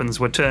without weapons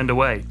were turned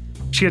away.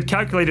 She had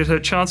calculated her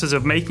chances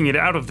of making it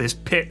out of this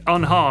pit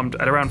unharmed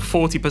at around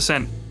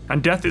 40%,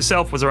 and death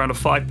itself was around a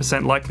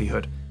 5%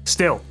 likelihood.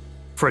 Still,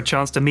 for a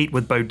chance to meet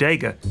with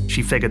Bodega,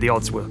 she figured the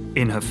odds were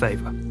in her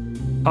favor.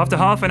 After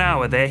half an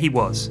hour, there he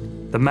was,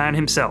 the man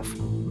himself,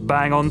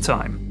 bang on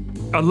time.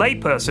 A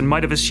layperson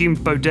might have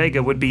assumed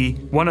Bodega would be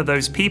one of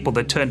those people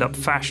that turned up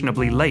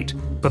fashionably late,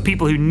 but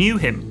people who knew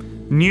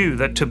him knew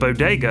that to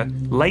Bodega,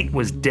 late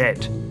was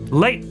dead.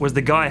 Late was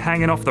the guy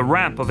hanging off the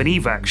ramp of an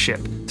evac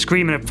ship,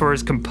 screaming for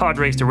his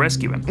compadres to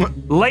rescue him.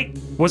 Late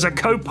was a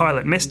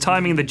co-pilot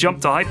mistiming the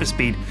jump to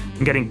hyperspeed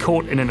and getting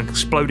caught in an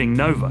exploding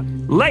nova.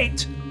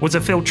 Late was a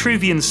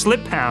Filtruvian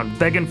sliphound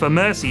begging for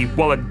mercy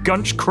while a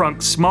gunch crunk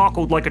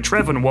smarkled like a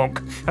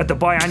Trevenwonk at the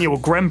biannual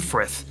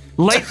Gremfrith.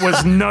 Late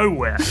was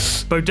nowhere.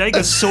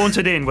 Bodega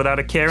sauntered in without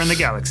a care in the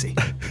galaxy.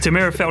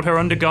 Tamira felt her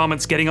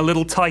undergarments getting a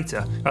little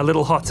tighter, a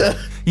little hotter.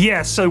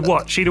 Yeah, so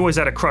what? She'd always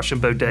had a crush on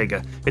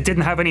Bodega. It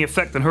didn't have any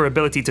effect on her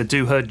ability to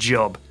do her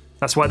job.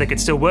 That's why they could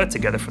still work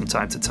together from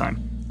time to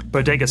time.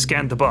 Bodega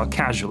scanned the bar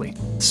casually,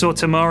 saw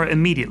Tamara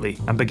immediately,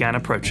 and began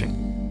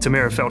approaching.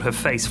 Tamira felt her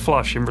face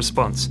flush in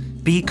response.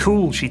 Be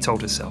cool, she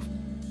told herself.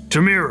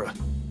 Tamira,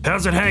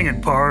 how's it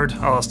hanging, pard?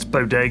 Asked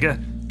Bodega.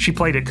 She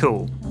played it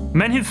cool.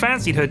 Men who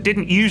fancied her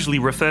didn't usually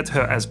refer to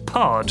her as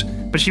pard,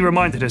 but she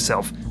reminded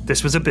herself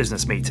this was a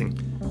business meeting.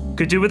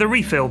 Could do with a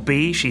refill,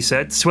 B, she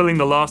said, swilling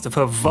the last of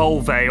her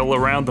vulve ale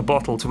around the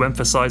bottle to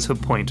emphasize her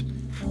point.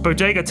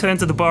 Bodega turned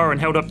to the bar and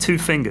held up 2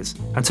 fingers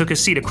and took a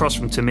seat across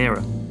from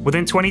Tamira.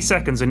 Within 20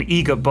 seconds, an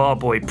eager bar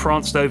boy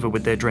pranced over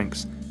with their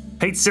drinks.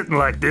 Hate sitting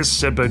like this,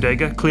 said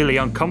Bodega, clearly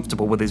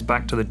uncomfortable with his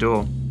back to the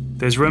door.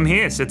 There's room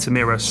here, said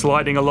Tamira,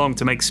 sliding along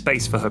to make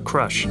space for her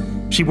crush.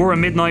 She wore a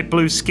midnight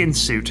blue skin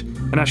suit,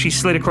 and as she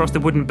slid across the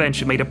wooden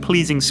bench, it made a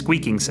pleasing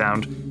squeaking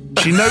sound.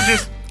 She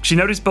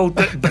noticed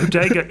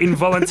Bodega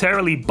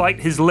involuntarily bite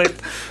his lip,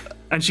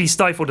 and she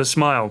stifled a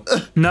smile.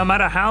 No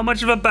matter how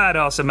much of a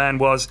badass a man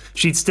was,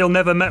 she'd still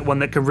never met one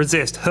that could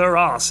resist her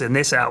ass in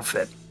this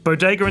outfit.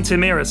 Bodega and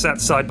Tamira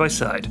sat side by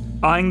side,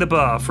 eyeing the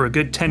bar for a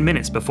good 10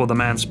 minutes before the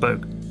man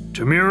spoke.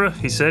 Tamira,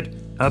 he said,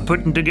 I'm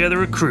putting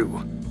together a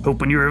crew.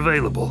 Hoping you're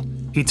available.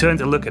 He turned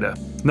to look at her.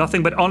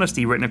 Nothing but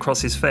honesty written across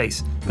his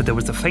face, but there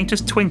was the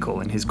faintest twinkle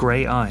in his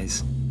grey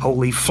eyes.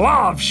 Holy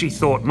flav, she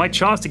thought, my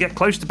chance to get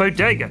close to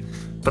Bodega.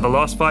 For the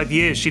last 5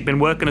 years, she'd been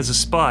working as a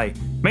spy,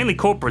 Mainly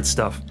corporate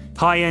stuff.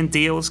 High-end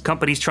deals,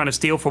 companies trying to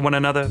steal from one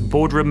another,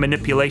 boardroom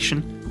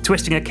manipulation,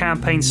 twisting a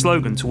campaign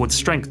slogan towards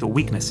strength or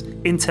weakness,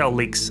 intel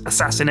leaks,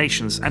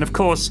 assassinations, and of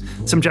course,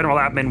 some general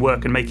admin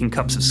work and making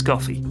cups of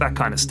coffee, that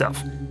kind of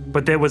stuff.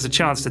 But there was a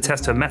chance to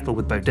test her mettle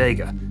with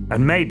Bodega,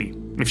 and maybe,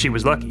 if she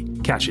was lucky,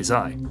 catch his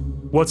eye.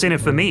 What's in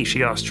it for me,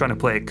 she asked, trying to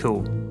play it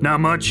cool. Not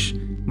much.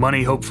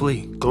 Money,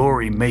 hopefully.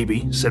 Glory,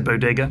 maybe, said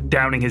Bodega,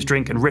 downing his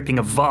drink and ripping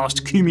a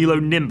vast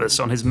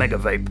cumulonimbus on his mega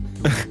vape.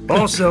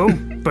 Also,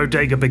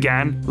 Bodega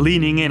began,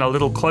 leaning in a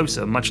little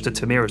closer, much to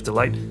Tamira's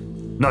delight.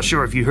 Not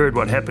sure if you heard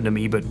what happened to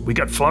me, but we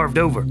got flarved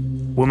over.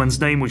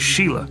 Woman's name was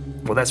Sheila.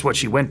 Well, that's what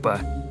she went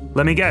by.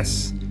 Let me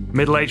guess.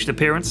 Middle-aged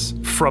appearance,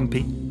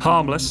 frumpy,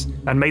 harmless,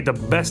 and made the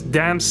best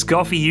damn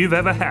scoffy you've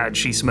ever had,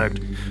 she smirked.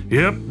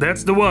 Yep,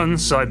 that's the one,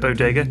 sighed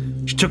Bodega.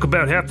 She took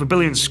about 500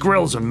 million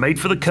skrells and made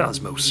for the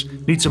cosmos.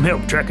 Need some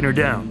help tracking her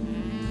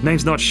down.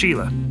 Name's not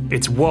Sheila,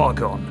 it's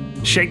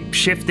Wargon.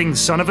 Shape-shifting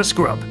son of a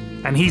scrub.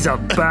 And he's a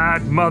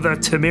bad mother.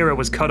 Tamira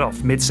was cut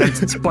off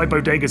mid-sentence by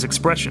Bodega's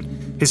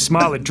expression. His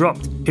smile had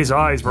dropped. His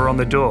eyes were on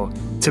the door.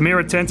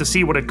 Tamira turned to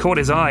see what had caught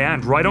his eye,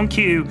 and right on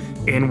cue,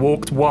 in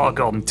walked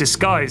Wargon,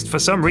 disguised for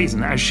some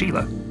reason as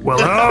Sheila.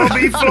 Well, I'll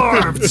be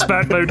flarved,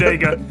 spat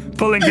Bodega,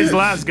 pulling his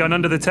las gun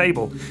under the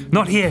table.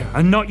 Not here,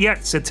 and not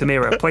yet, said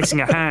Tamira,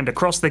 placing a hand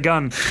across the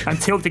gun and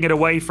tilting it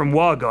away from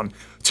Wargon.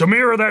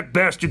 Tamira, that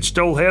bastard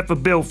stole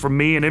 $500 million from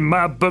me, and in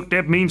my book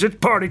that means it's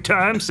party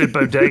time, said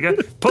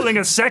Bodega, pulling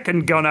a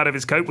second gun out of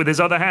his coat with his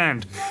other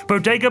hand.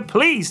 Bodega,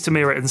 please,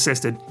 Tamira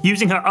insisted,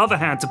 using her other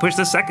hand to push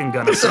the second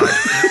gun aside.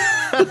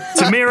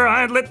 Tamira,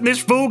 I ain't letting this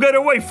fool get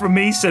away from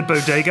me, said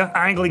Bodega,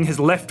 angling his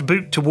left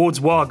boot towards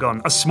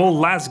Wargon, a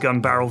small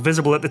lasgun barrel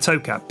visible at the toe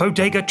cap.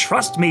 Bodega,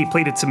 trust me,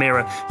 pleaded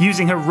Tamira,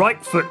 using her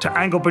right foot to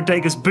angle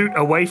Bodega's boot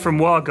away from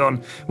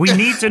Wargon. We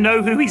need to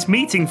know who he's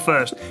meeting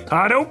first.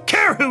 I don't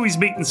care who he's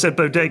meeting, said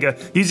Bodega,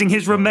 using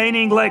his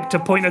remaining leg to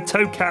point a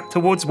toe cap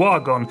towards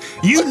Wargon.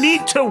 You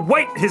need to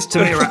wait, hissed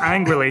Tamira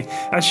angrily,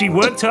 as she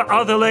worked her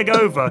other leg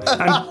over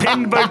and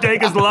pinned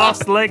Bodega's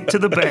last leg to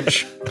the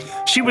bench.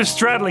 She was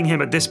straddling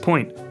him at this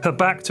point, her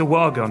back to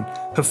Wargon,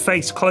 her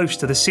face close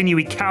to the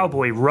sinewy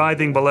cowboy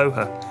writhing below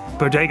her.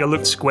 Bodega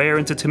looked square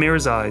into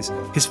Tamira's eyes,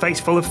 his face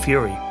full of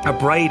fury. A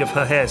braid of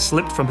her hair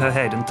slipped from her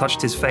head and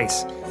touched his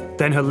face.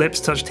 Then her lips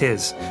touched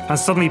his, and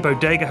suddenly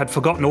Bodega had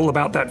forgotten all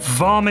about that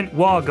varmint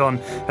Wargon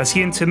as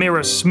he and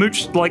Tamira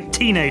smooched like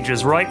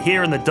teenagers right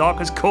here in the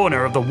darkest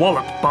corner of the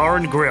Wallop Bar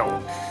and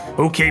Grill.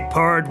 Okay,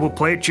 Pard, we'll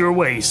play it your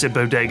way, said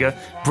Bodega,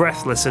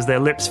 breathless as their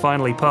lips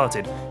finally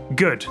parted.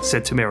 Good,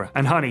 said Tamira,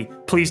 and honey,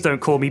 please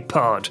don't call me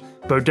Pard.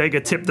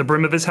 Bodega tipped the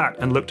brim of his hat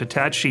and looked a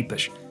tad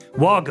sheepish.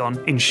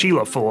 Wargon, in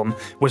Sheila form,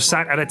 was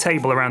sat at a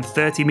table around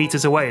 30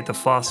 meters away at the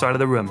far side of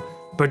the room.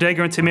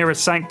 Bodega and Tamira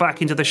sank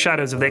back into the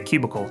shadows of their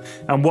cubicle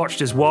and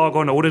watched as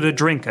Wargon ordered a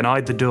drink and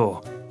eyed the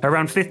door.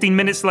 Around 15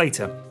 minutes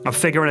later, a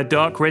figure in a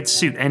dark red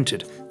suit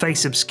entered,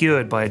 face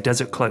obscured by a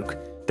desert cloak.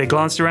 They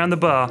glanced around the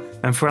bar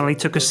and finally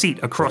took a seat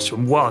across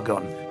from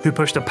Wargon, who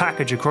pushed a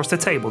package across the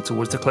table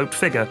towards the cloaked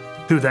figure,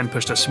 who then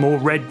pushed a small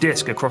red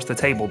disc across the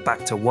table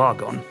back to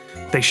Wargon.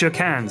 They shook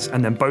hands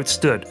and then both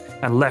stood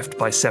and left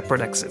by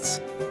separate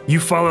exits. You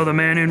follow the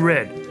man in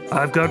red.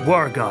 I've got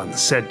Wargon,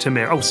 said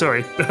Tamira. Oh,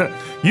 sorry.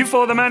 You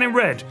follow the man in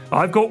red.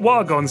 I've got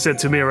Wargon, said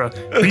Tamira.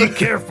 Be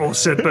careful,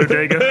 said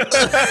Bodega.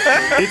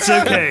 It's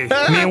okay.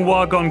 Me and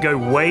Wargon go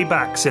way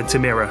back, said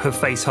Tamira, her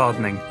face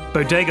hardening.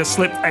 Bodega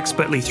slipped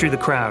expertly through the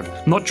crowd,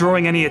 not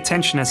drawing any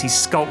attention as he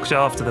skulked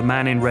after the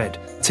man in red.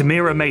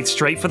 Tamira made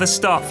straight for the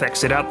staff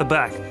exit out the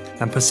back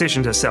and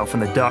positioned herself in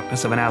the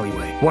darkness of an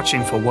alleyway,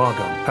 watching for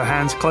Wargon. Her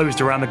hands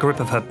closed around the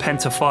grip of her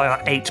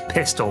Pentafire 8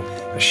 pistol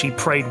as she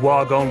prayed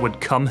Wargon would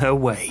come her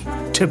way.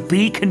 To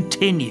be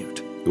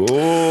continued.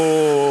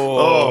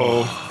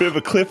 Oh, bit of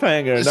a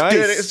cliffhanger. It's nice.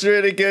 good. It's a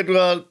really good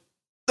one.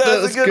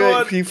 That's a good great,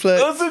 one. P-Flex.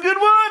 That's a good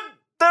one.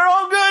 They're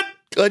all good.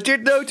 I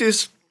did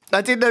notice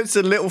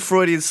a little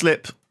Freudian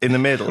slip in the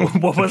middle.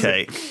 What was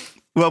it?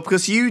 Well,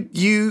 because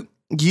you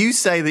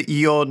say that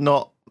you're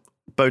not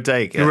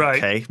Bodega. Right,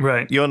 okay?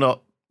 right. You're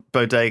not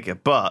Bodega,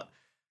 but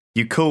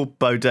you call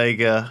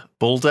Bodega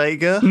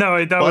Bulldega?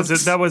 No, that was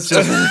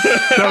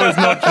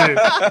not true.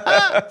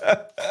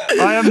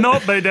 I am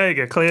not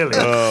Bodega, clearly.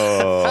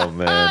 Oh,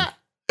 man.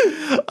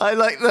 I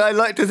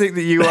like to think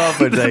that you are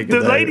Bodega.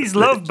 The ladies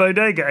love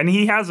Bodega, and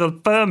he has a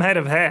firm head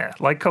of hair.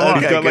 Like, come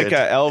on. He's got good. like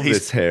a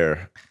Elvis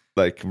hair.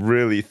 Like,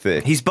 really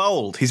thick. He's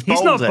bold. He's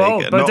He's not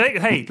bold. Bodega,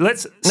 Bodega, hey,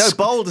 let's... No,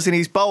 bold as in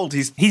he's bold.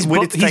 He's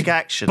willing to take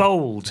action.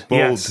 Bold.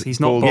 Yes, he's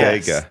not bold.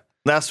 Bodega.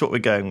 That's what we're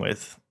going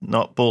with,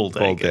 not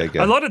Bulldega.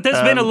 Bodega.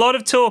 There's been a lot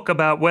of talk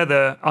about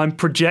whether I'm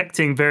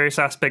projecting various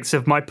aspects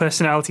of my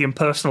personality and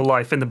personal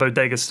life in the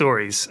Bodega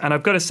stories, and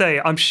I've got to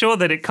say, I'm sure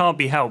that it can't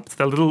be helped.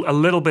 A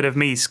little bit of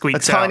me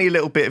squeaks out. A tiny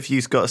little bit of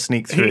you's got to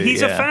sneak through.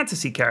 He's a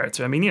fantasy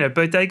character. I mean,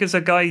 Bodega's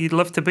a guy you'd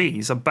love to be.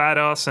 He's a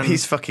badass, and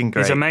he's fucking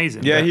great. He's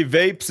amazing. Yeah, he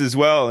vapes as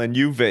well, and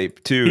you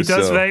vape too. He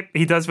does vape.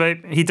 He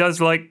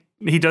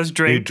does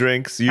drink. He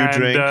drinks. You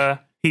drink.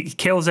 He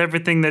kills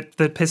everything that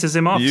pisses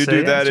him off. You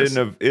do that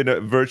in a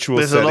virtual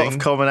There's setting. a lot of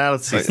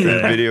commonalities like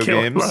in video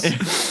games.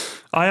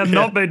 I am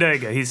not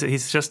Bodega.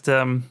 He's just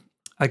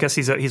I guess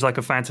he's like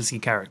a fantasy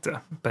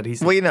character, but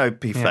he's. Well, you know,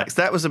 P-Flex,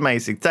 that was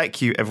amazing.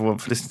 Thank you, everyone,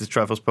 for listening to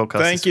Triforce podcast.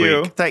 Thank this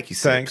you. Week. Thank you,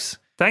 Sips. Thanks.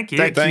 Thank you.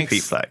 Thank you, Thanks.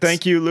 P-Flex.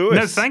 Thank you, Lewis.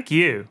 No, thank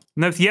you.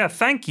 No, yeah,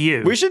 thank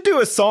you. We should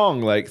do a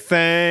song like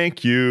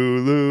 "Thank you,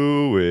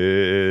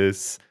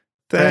 Lewis."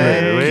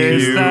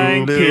 Thank you,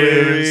 thank you.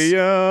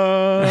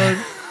 Period.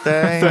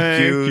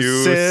 Thank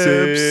you,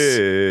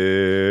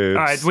 Sips.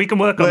 All right, we can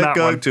work on We're that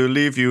going one. to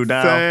leave you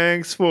now.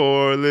 Thanks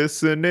for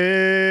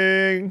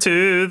listening.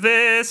 To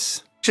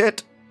this.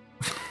 Shit.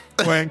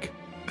 Wank.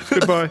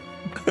 Goodbye.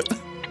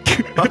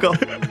 Fuck off.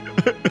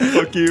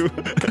 Fuck you.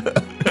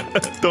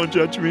 Don't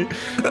judge me.